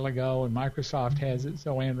while ago, and Microsoft has it,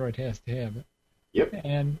 so Android has to have it. Yep.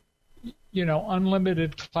 And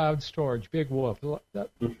unlimited cloud storage, big whoop. Now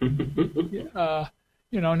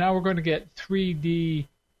we're going to get 3D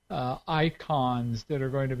icons that are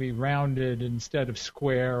going to be rounded instead of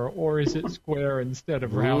square, or is it square instead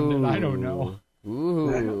of rounded? I don't know.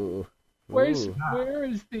 Ooh. Where is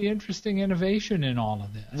the interesting innovation in all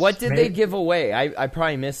of this? What did they give away? I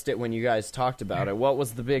probably missed it when you guys talked about it. What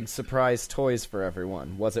was the big surprise toys for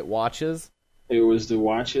everyone? Was it watches? It was the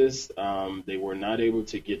watches. They were not able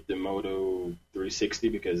to get the Moto 360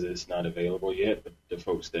 because it's not available yet, but the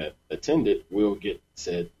folks that attended will get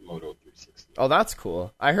said Moto 360. Oh, that's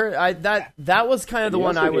cool. I heard that was kind of the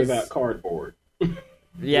one I was. They gave out cardboard.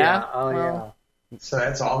 Yeah. Oh, Well, So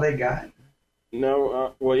that's all they got.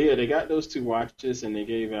 No, well, yeah, they got those 2 watches, and they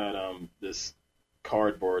gave out this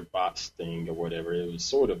cardboard box thing or whatever. It was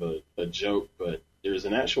sort of a joke, but there's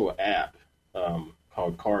an actual app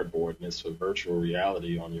called Cardboard, and it's for virtual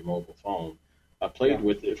reality on your mobile phone. I played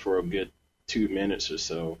with it for a good 2 minutes or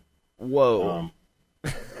so. Whoa.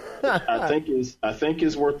 I think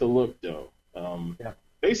it's worth a look though.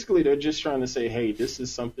 Basically, they're just trying to say, hey, this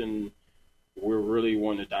is something we really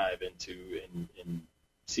want to dive into and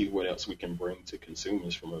see what else we can bring to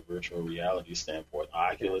consumers from a virtual reality standpoint.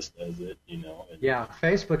 Oculus does it, And,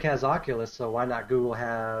 Facebook has Oculus, so why not Google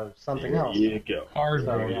have something else? There you go.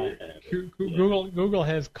 Cardboard. Google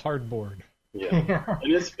has Cardboard. Yeah,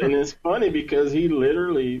 and it's funny because he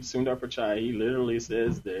literally, Sundar Pichai, he literally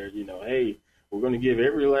says there, hey, we're going to give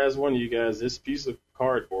every last one of you guys this piece of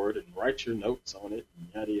cardboard and write your notes on it, and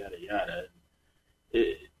yada yada yada.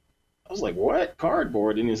 I was like, what?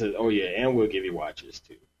 Cardboard? And he said, oh yeah, and we'll give you watches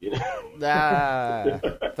too.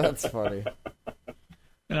 That's funny.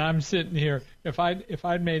 And I'm sitting here. If I'd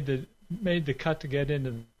made the cut to get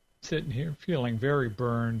into, sitting here feeling very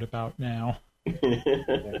burned about now.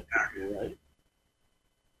 Right.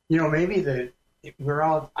 Maybe we're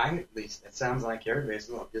all, at least, it sounds like everybody's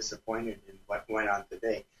a little disappointed in what went on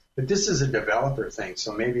today. But this is a developer thing,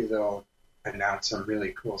 so maybe they'll announce some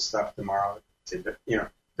really cool stuff tomorrow to,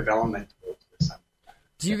 development tools or something.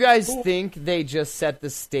 Do you guys think they just set the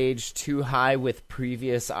stage too high with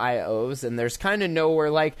previous I/Os, and there's kind of nowhere,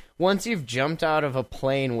 like, once you've jumped out of a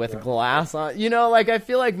plane with glass on, I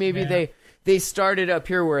feel like maybe they started up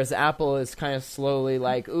here, whereas Apple is kind of slowly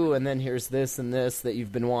like, ooh, and then here's this and this that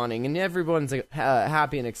you've been wanting, and everyone's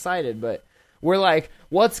happy and excited, but we're like,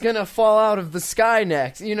 what's going to fall out of the sky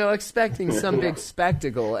next? Expecting some big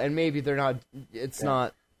spectacle, and maybe they're not, it's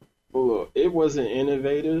not. Well, look, it wasn't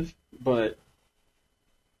innovative, but,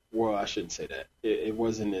 well, I shouldn't say that. It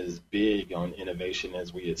wasn't as big on innovation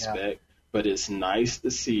as we expect, but it's nice to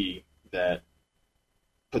see that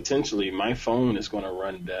potentially my phone is going to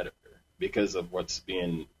run better because of what's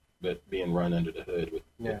being run under the hood with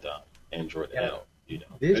Android L.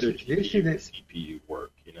 Better CPU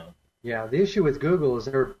work. Yeah, the issue with Google is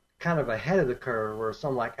they're kind of ahead of the curve, where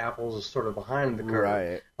some like Apple's is sort of behind the curve.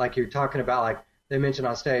 Right. Like you're talking about, like they mentioned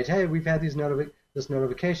on stage, hey, we've had this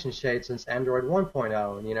notification shade since Android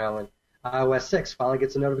 1.0, and iOS 6 finally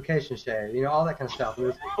gets a notification shade, all that kind of stuff. And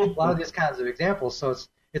there's a lot of these kinds of examples, so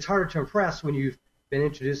it's harder to impress when you've been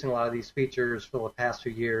introducing a lot of these features for the past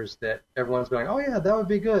few years that everyone's going, oh yeah, that would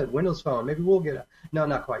be good. Windows Phone, maybe we'll get no,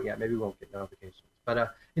 not quite yet. Maybe we won't get notifications, but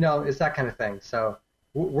it's that kind of thing. So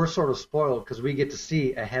we're sort of spoiled because we get to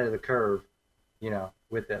see ahead of the curve,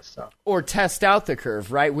 with this. So or test out the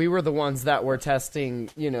curve, right? We were the ones that were testing,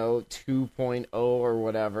 2.0 or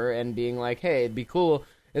whatever, and being like, hey, it'd be cool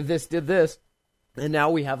if this did this, and now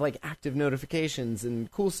we have like active notifications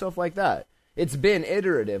and cool stuff like that. It's been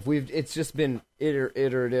iterative. It's just been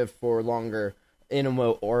iterative for longer in a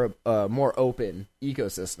more open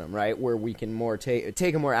ecosystem, right? Where we can more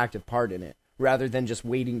take a more active part in it, rather than just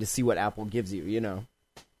waiting to see what Apple gives you.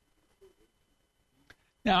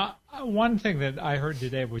 Now, one thing that I heard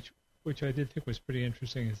today, which I did think was pretty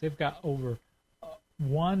interesting, is they've got over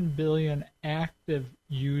 1 billion active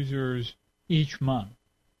users each month.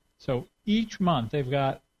 So each month they've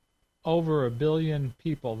got over 1 billion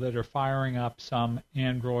people that are firing up some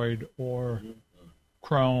Android or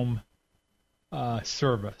Chrome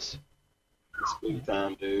service. That's big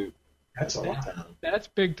time, dude. That's a lot. That's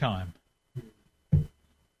big time.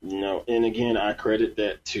 And again, I credit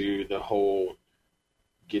that to the whole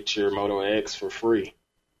get your Moto X for free.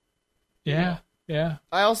 Yeah.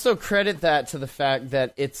 I also credit that to the fact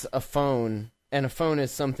that it's a phone, and a phone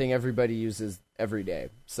is something everybody uses every day.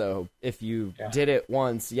 So if you did it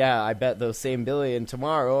once, I bet those same billion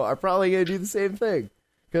tomorrow are probably going to do the same thing,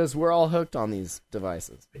 because we're all hooked on these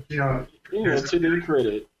devices. To their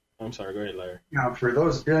credit. I'm sorry, go ahead, Larry. For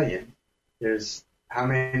those billion, there's how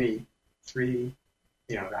many? 3,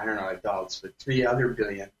 I don't know, adults, but 3 other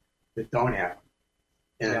billion that don't have them.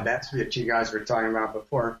 And that's what you guys were talking about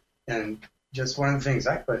before. And just one of the things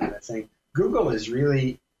I put in the thing, Google is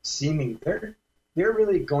really they're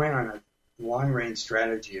really going on a long-range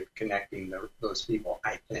strategy of connecting those people,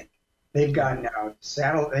 I think. They've got now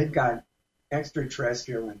they've got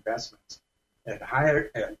extraterrestrial investments at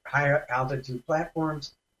higher altitude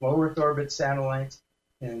platforms, low Earth orbit satellites,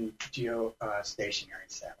 and geostationary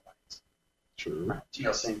satellites. True.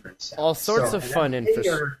 Geosynchronous satellites. All sorts of fun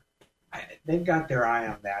infrastructure. They've got their eye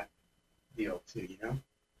on that deal too,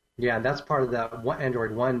 Yeah, and that's part of that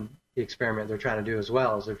Android One experiment they're trying to do as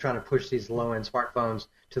well. Is they're trying to push these low-end smartphones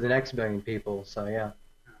to the next billion people. So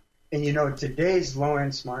And today's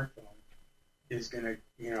low-end smartphone is going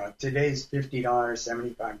to, today's $50,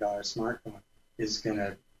 $75 smartphone is going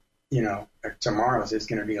to, tomorrow's is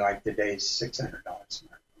going to be like today's $600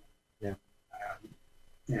 smartphone.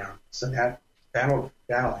 Yeah. So that'll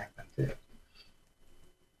happen too.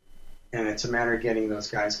 And it's a matter of getting those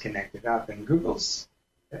guys connected up. And Google's,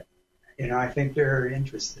 I think they're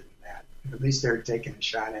interested in that. At least they're taking a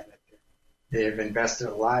shot at it. They've invested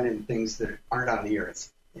a lot in things that aren't on the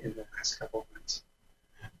earth in the last couple of months.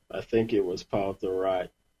 I think it was Paul Thurrott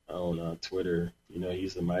on Twitter.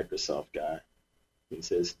 He's a Microsoft guy. He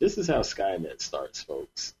says, "This is how Skynet starts,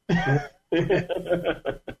 folks."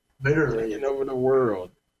 Literally. Taking over the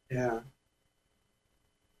world. Yeah.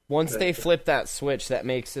 Once they flip that switch that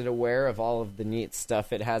makes it aware of all of the neat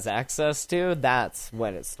stuff it has access to, that's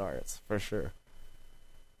when it starts, for sure.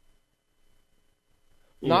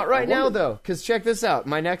 Not right now, though, because check this out.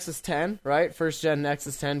 My Nexus 10, right? First gen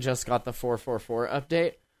Nexus 10 just got the 444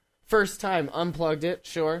 update. First time, unplugged it,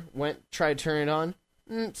 sure. Tried turning it on.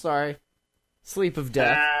 Sorry. Sleep of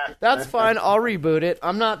death. That's fine. I'll reboot it.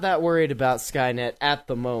 I'm not that worried about Skynet at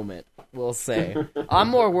the moment, we'll say. I'm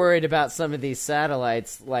more worried about some of these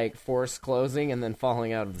satellites, like, force closing and then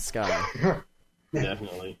falling out of the sky.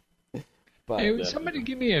 Definitely. But, hey, somebody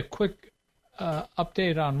give me a quick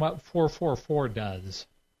update on what 444 does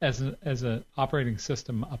as an operating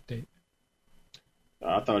system update.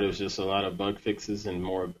 I thought it was just a lot of bug fixes and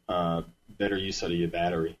more better use of your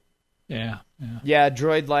battery. Yeah,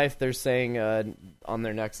 Droid Life, they're saying on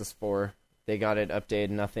their Nexus 4, they got it updated,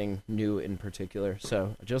 nothing new in particular.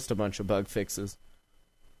 So just a bunch of bug fixes.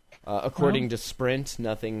 According to Sprint,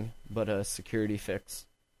 nothing but a security fix.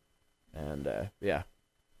 And yeah.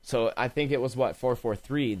 So I think it was,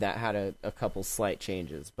 443 that had a couple slight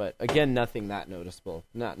changes. But again, nothing that noticeable.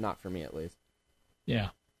 Not for me, at least. Yeah.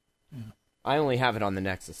 I only have it on the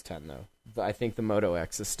Nexus 10, though. I think the Moto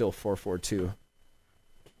X is still 442.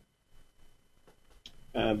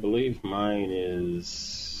 I believe my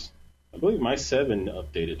 7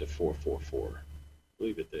 updated to 444. I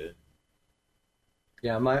believe it did.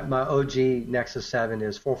 Yeah, my OG Nexus 7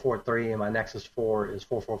 is 443, and my Nexus 4 is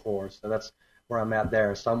 444. So that's where I'm at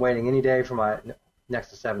there. So I'm waiting any day for my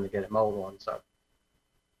Nexus 7 to get it mobile on. So.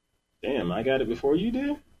 Damn, I got it before you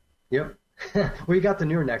did? Yep. Well, you got the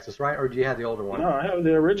newer Nexus, right? Or do you have the older one? No, I have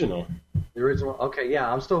the original. The original? Okay,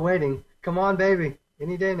 yeah, I'm still waiting. Come on, baby.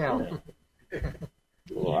 Any day now.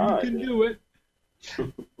 Well, You can do it.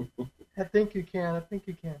 I think you can.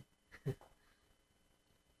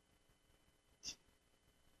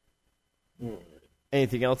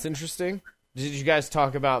 Anything else interesting? Did you guys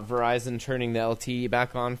talk about Verizon turning the LTE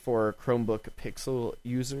back on for Chromebook Pixel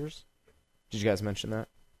users? Did you guys mention that?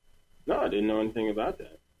 No, I didn't know anything about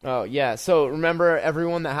that. Oh, yeah. So remember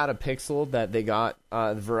everyone that had a Pixel that they got,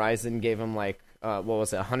 Verizon gave them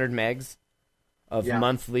 100 megs of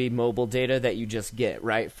monthly mobile data that you just get,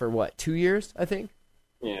 right? For 2 years, I think?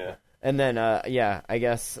 Yeah. And then, I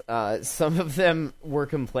guess some of them were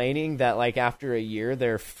complaining that, after a year,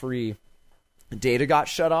 their free data got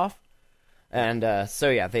shut off. And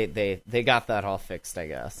they got that all fixed, I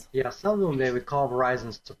guess. Yeah, some of them, they would call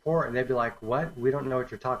Verizon support, and they'd be like, what? We don't know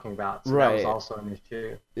what you're talking about. So right. That was also an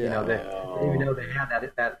issue. Yeah. They didn't even know they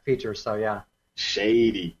had that feature, so yeah.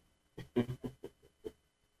 Shady.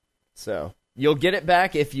 So, you'll get it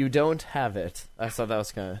back if you don't have it. I thought that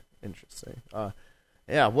was kind of interesting.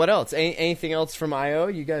 Yeah, what else? Anything else from I.O.?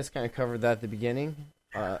 You guys kind of covered that at the beginning.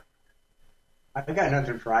 I got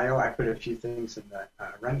nothing for I.O. I put a few things in the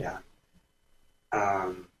rundown.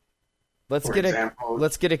 Let's get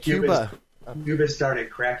a Cuba. Cuba started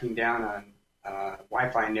cracking down on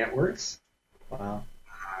Wi-Fi networks. Wow.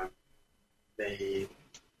 It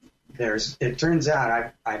turns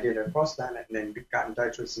out I did a post on it and then got in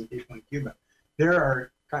touch with some people in Cuba. There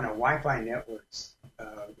are kind of Wi-Fi networks,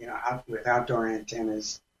 with outdoor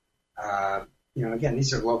antennas. Again,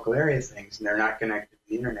 these are local area things and they're not connected to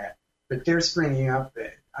the internet, but they're springing up.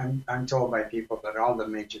 I'm told by people that all the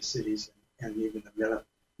major cities and even the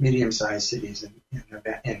medium-sized cities in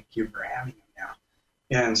Cuba are having them now.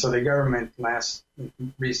 And so the government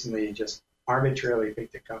recently just arbitrarily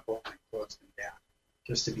picked a couple and closed them down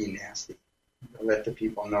just to be nasty, to let the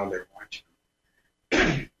people know they're watching.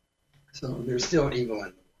 So there's still evil in the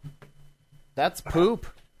world. That's poop.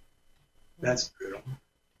 That's brutal.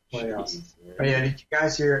 What else? Oh, yeah, did you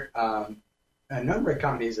guys hear? A number of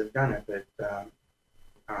companies have done it, but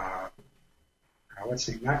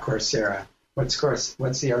not Coursera. What's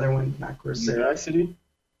the other one? Not Coursera.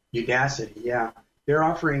 Udacity, yeah. They're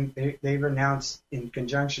offering. They've announced in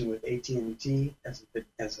conjunction with AT&T as a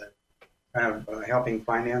kind of helping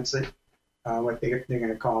finance it. what they're going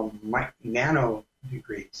to call nano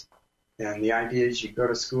degrees. And the idea is you go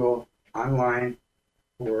to school online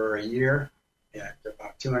for a year at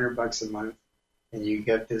about $200 a month, and you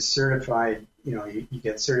get this certified, you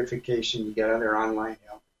get certification, you get other online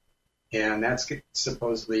help, and that's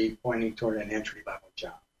supposedly pointing toward an entry-level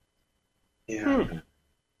job.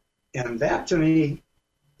 And that, to me,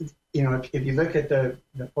 if you look at the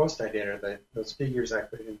post I did or those figures I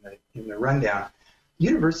put in the rundown,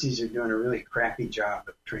 universities are doing a really crappy job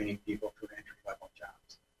of training people for entry-level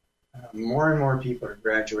jobs. More and more people are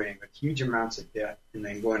graduating with huge amounts of debt and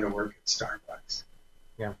then going to work at Starbucks.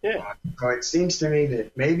 Yeah. So it seems to me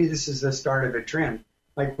that maybe this is the start of a trend.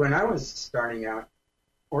 Like when I was starting out,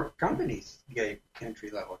 or companies gave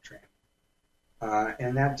entry-level training.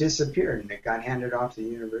 And that disappeared, and it got handed off to the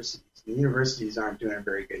universities. The universities aren't doing a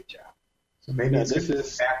very good job. So maybe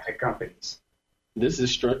it's back to companies. This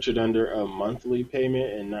is structured under a monthly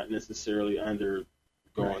payment and not necessarily under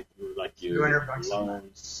going through like your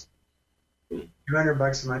loans.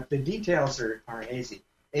 $200 a month. The details are hazy.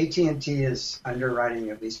 AT&T is underwriting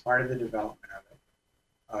at least part of the development of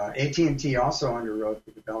it. AT&T also underwrote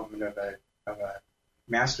the development of a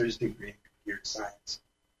master's degree in computer science.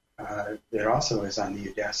 That also is on the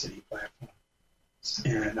Udacity platform.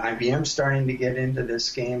 And IBM's starting to get into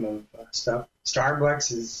this game of stuff.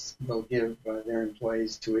 Starbucks will give their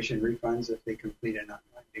employees tuition refunds if they complete an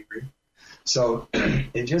online degree. So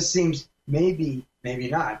it just seems maybe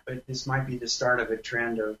not, but this might be the start of a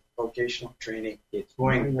trend of vocational training. It's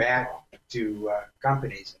going back to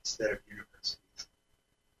companies instead of universities.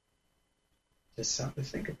 Just something to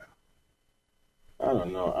think about. I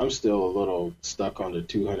don't know. I'm still a little stuck on the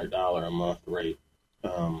 $200 a month rate.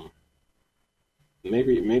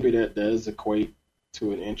 Maybe that does equate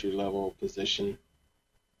to an entry level position,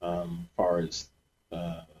 far as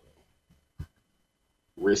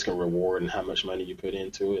risk and reward and how much money you put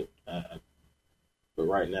into it. But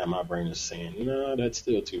right now, my brain is saying, no, that's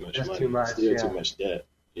still too much money. Too much debt.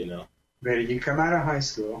 But you come out of high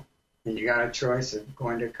school and you got a choice of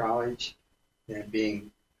going to college and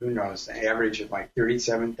being, who knows, the average of like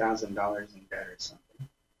 $37,000 in debt or something.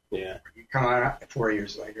 Yeah. You come out 4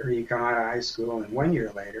 years later, you come out of high school, and 1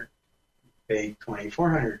 year later, you pay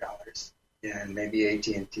 $2,400, and maybe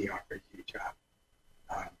AT&T offers you a job.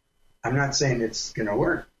 I'm not saying it's going to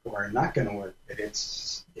work or not going to work, but it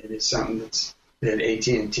is something that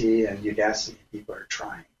AT&T and Udacity people are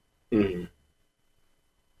trying. Mm-hmm.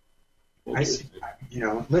 I see.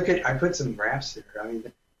 I put some graphs there. I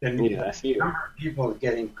mean, the number of people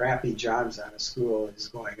getting crappy jobs out of school is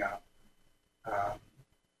going up.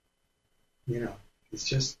 It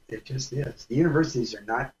just is. The universities are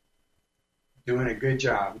not doing a good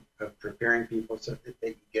job of preparing people so that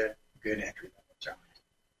they can get good entry-level jobs.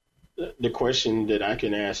 The question that I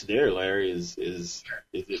can ask there, Larry, is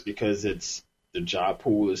it because the job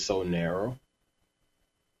pool is so narrow?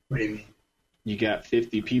 What do you mean? You got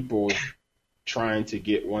 50 people trying to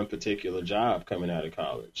get one particular job coming out of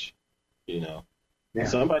college. Yeah.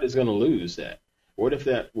 Somebody's going to lose that. What if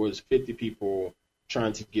that was 50 people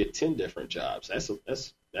trying to get 10 different jobs?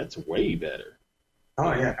 That's way better.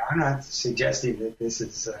 Oh yeah, I'm not suggesting that this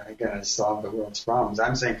is going to solve the world's problems.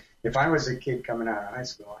 I'm saying if I was a kid coming out of high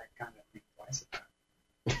school, I'd kind of think twice about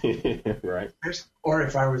it. Right. Or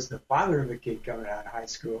if I was the father of a kid coming out of high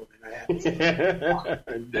school, then I had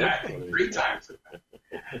to think 3 times about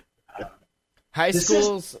it. High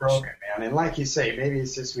schools broken, man. And like you say, maybe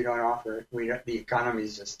it's just we don't offer. The economy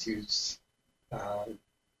is just too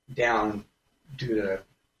down due to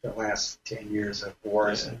the last 10 years of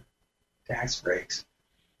wars and tax breaks.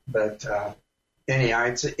 But anyhow,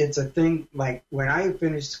 it's a thing. Like when I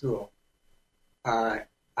finished school, I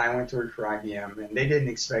went to work for IBM, and they didn't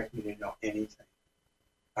expect me to know anything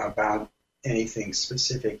about anything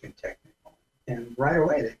specific and technical. And right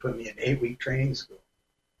away, they put me in 8-week training school.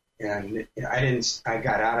 And I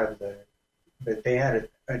got out of but they had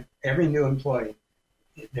every new employee,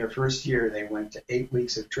 their first year, they went to 8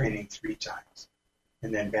 weeks of training 3 times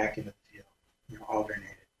and then back into the field,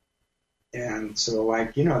 alternated. And so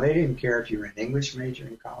they didn't care if you were an English major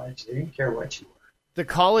in college. They didn't care what you were. The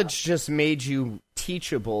college just made you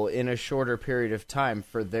teachable in a shorter period of time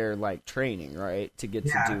for their training, right? To get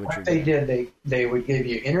to do what you're doing. They would give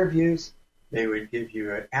you interviews. They would give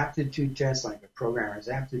you an aptitude test, like a programmer's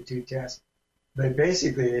aptitude test. But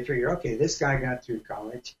basically, they figure, okay, this guy got through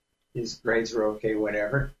college. His grades were okay,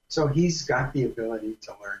 whatever. So he's got the ability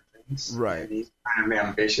to learn things. Right. And he's kind of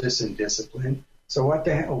ambitious and disciplined. So what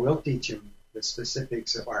the hell? We'll teach him the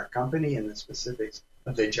specifics of our company and the specifics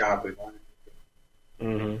of the job we want him to do.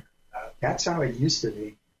 Mm-hmm. That's how it used to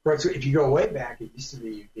be. Of course, if you go way back, it used to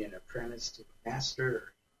be you'd be an apprentice to a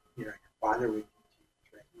master, or your father would teach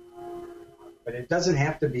you training. But it doesn't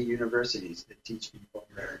have to be universities that teach people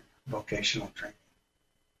their vocational training.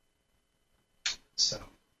 So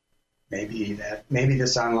maybe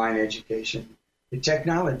this online education, the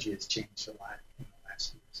technology has changed a lot in the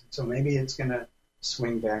last years. So maybe it's going to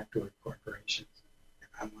swing back toward corporations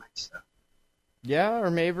and online stuff. Yeah, or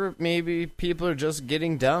maybe people are just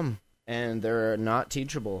getting dumb and they're not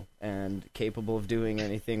teachable and capable of doing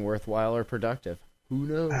anything worthwhile or productive. Who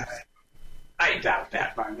knows? I doubt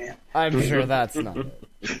that, my man. I'm sure that's not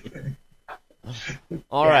it.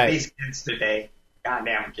 All yeah, right. These kids today,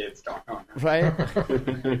 goddamn kids don't know. Right?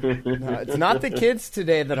 No, it's not the kids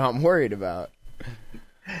today that I'm worried about.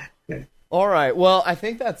 All right. Well, I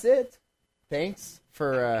think that's it. Thanks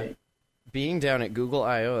for being down at Google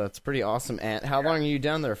I/O. That's pretty awesome. Ant, how long are you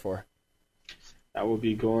down there for? I will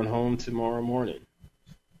be going home tomorrow morning.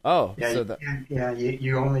 Oh, yeah, so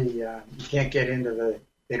you only you can't get into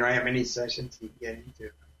they don't have any sessions you can get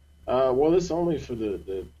into. Well, it's only for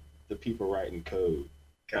the people writing code.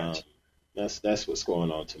 Gotcha. That's what's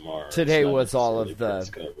going on tomorrow. Today was all of the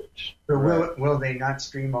coverage. So will they not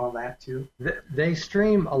stream all that too? They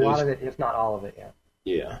stream a lot of it, if not all of it. Yeah.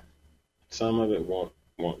 Yeah, some of it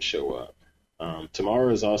won't show up. Tomorrow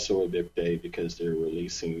is also a big day because they're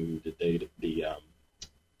releasing the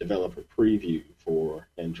developer preview for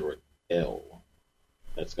Android L.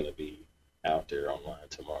 That's going to be out there online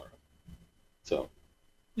tomorrow. So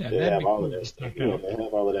Yeah, they that'd have be all cool of to that stuff. check You know, out. they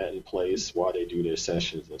have all of that in place while they do their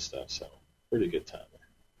sessions and stuff. So pretty good time.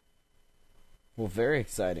 Well, very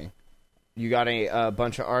exciting. You got a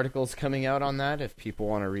bunch of articles coming out on that if people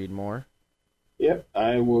want to read more? Yep,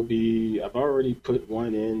 I've already put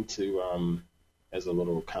one into as a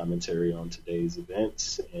little commentary on today's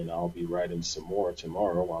events, and I'll be writing some more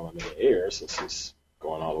tomorrow while I'm in the air since it's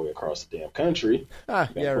going all the way across the damn country.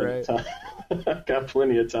 Yeah, right. I've got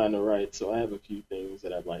plenty of time to write, so I have a few things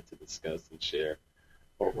that I'd like to discuss and share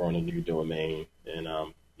over on a new domain, and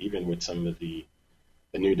even with some of the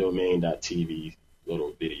new domain.tv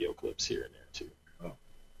little video clips here and there too.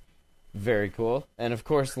 Very cool. And, of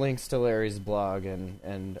course, links to Larry's blog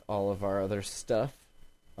and all of our other stuff.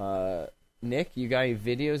 Nick, you got any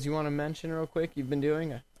videos you want to mention real quick you've been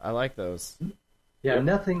doing? I like those. Yeah,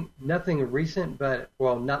 Yep. nothing recent, but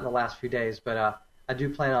not in the last few days. But I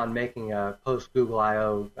do plan on making a post Google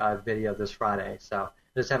I/O video this Friday. So I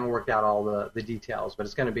just haven't worked out all the details, but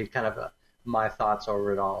it's going to be kind of my thoughts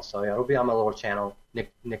over it all. So yeah, it'll be on my little channel,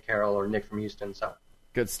 Nick Carroll or Nick from Houston. So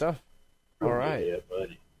Good stuff. All right. Yeah,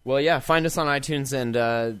 buddy. Well, yeah, find us on iTunes and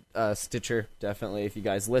Stitcher, definitely, if you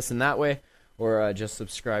guys listen that way, or just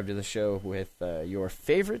subscribe to the show with your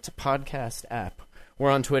favorite podcast app. We're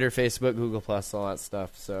on Twitter, Facebook, Google+, all that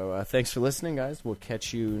stuff. So thanks for listening, guys. We'll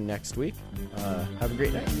catch you next week. Have a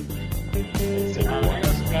great night. Thanks, everyone.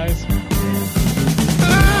 Guys.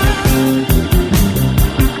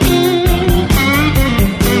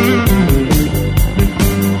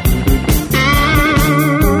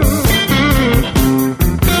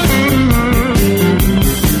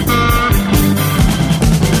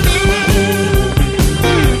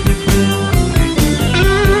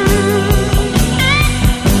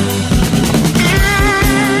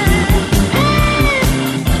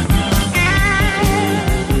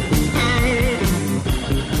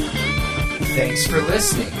 Thanks for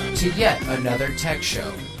listening to Yet Another Tech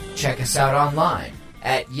Show. Check us out online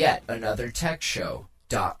at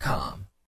yetanothertechshow.com.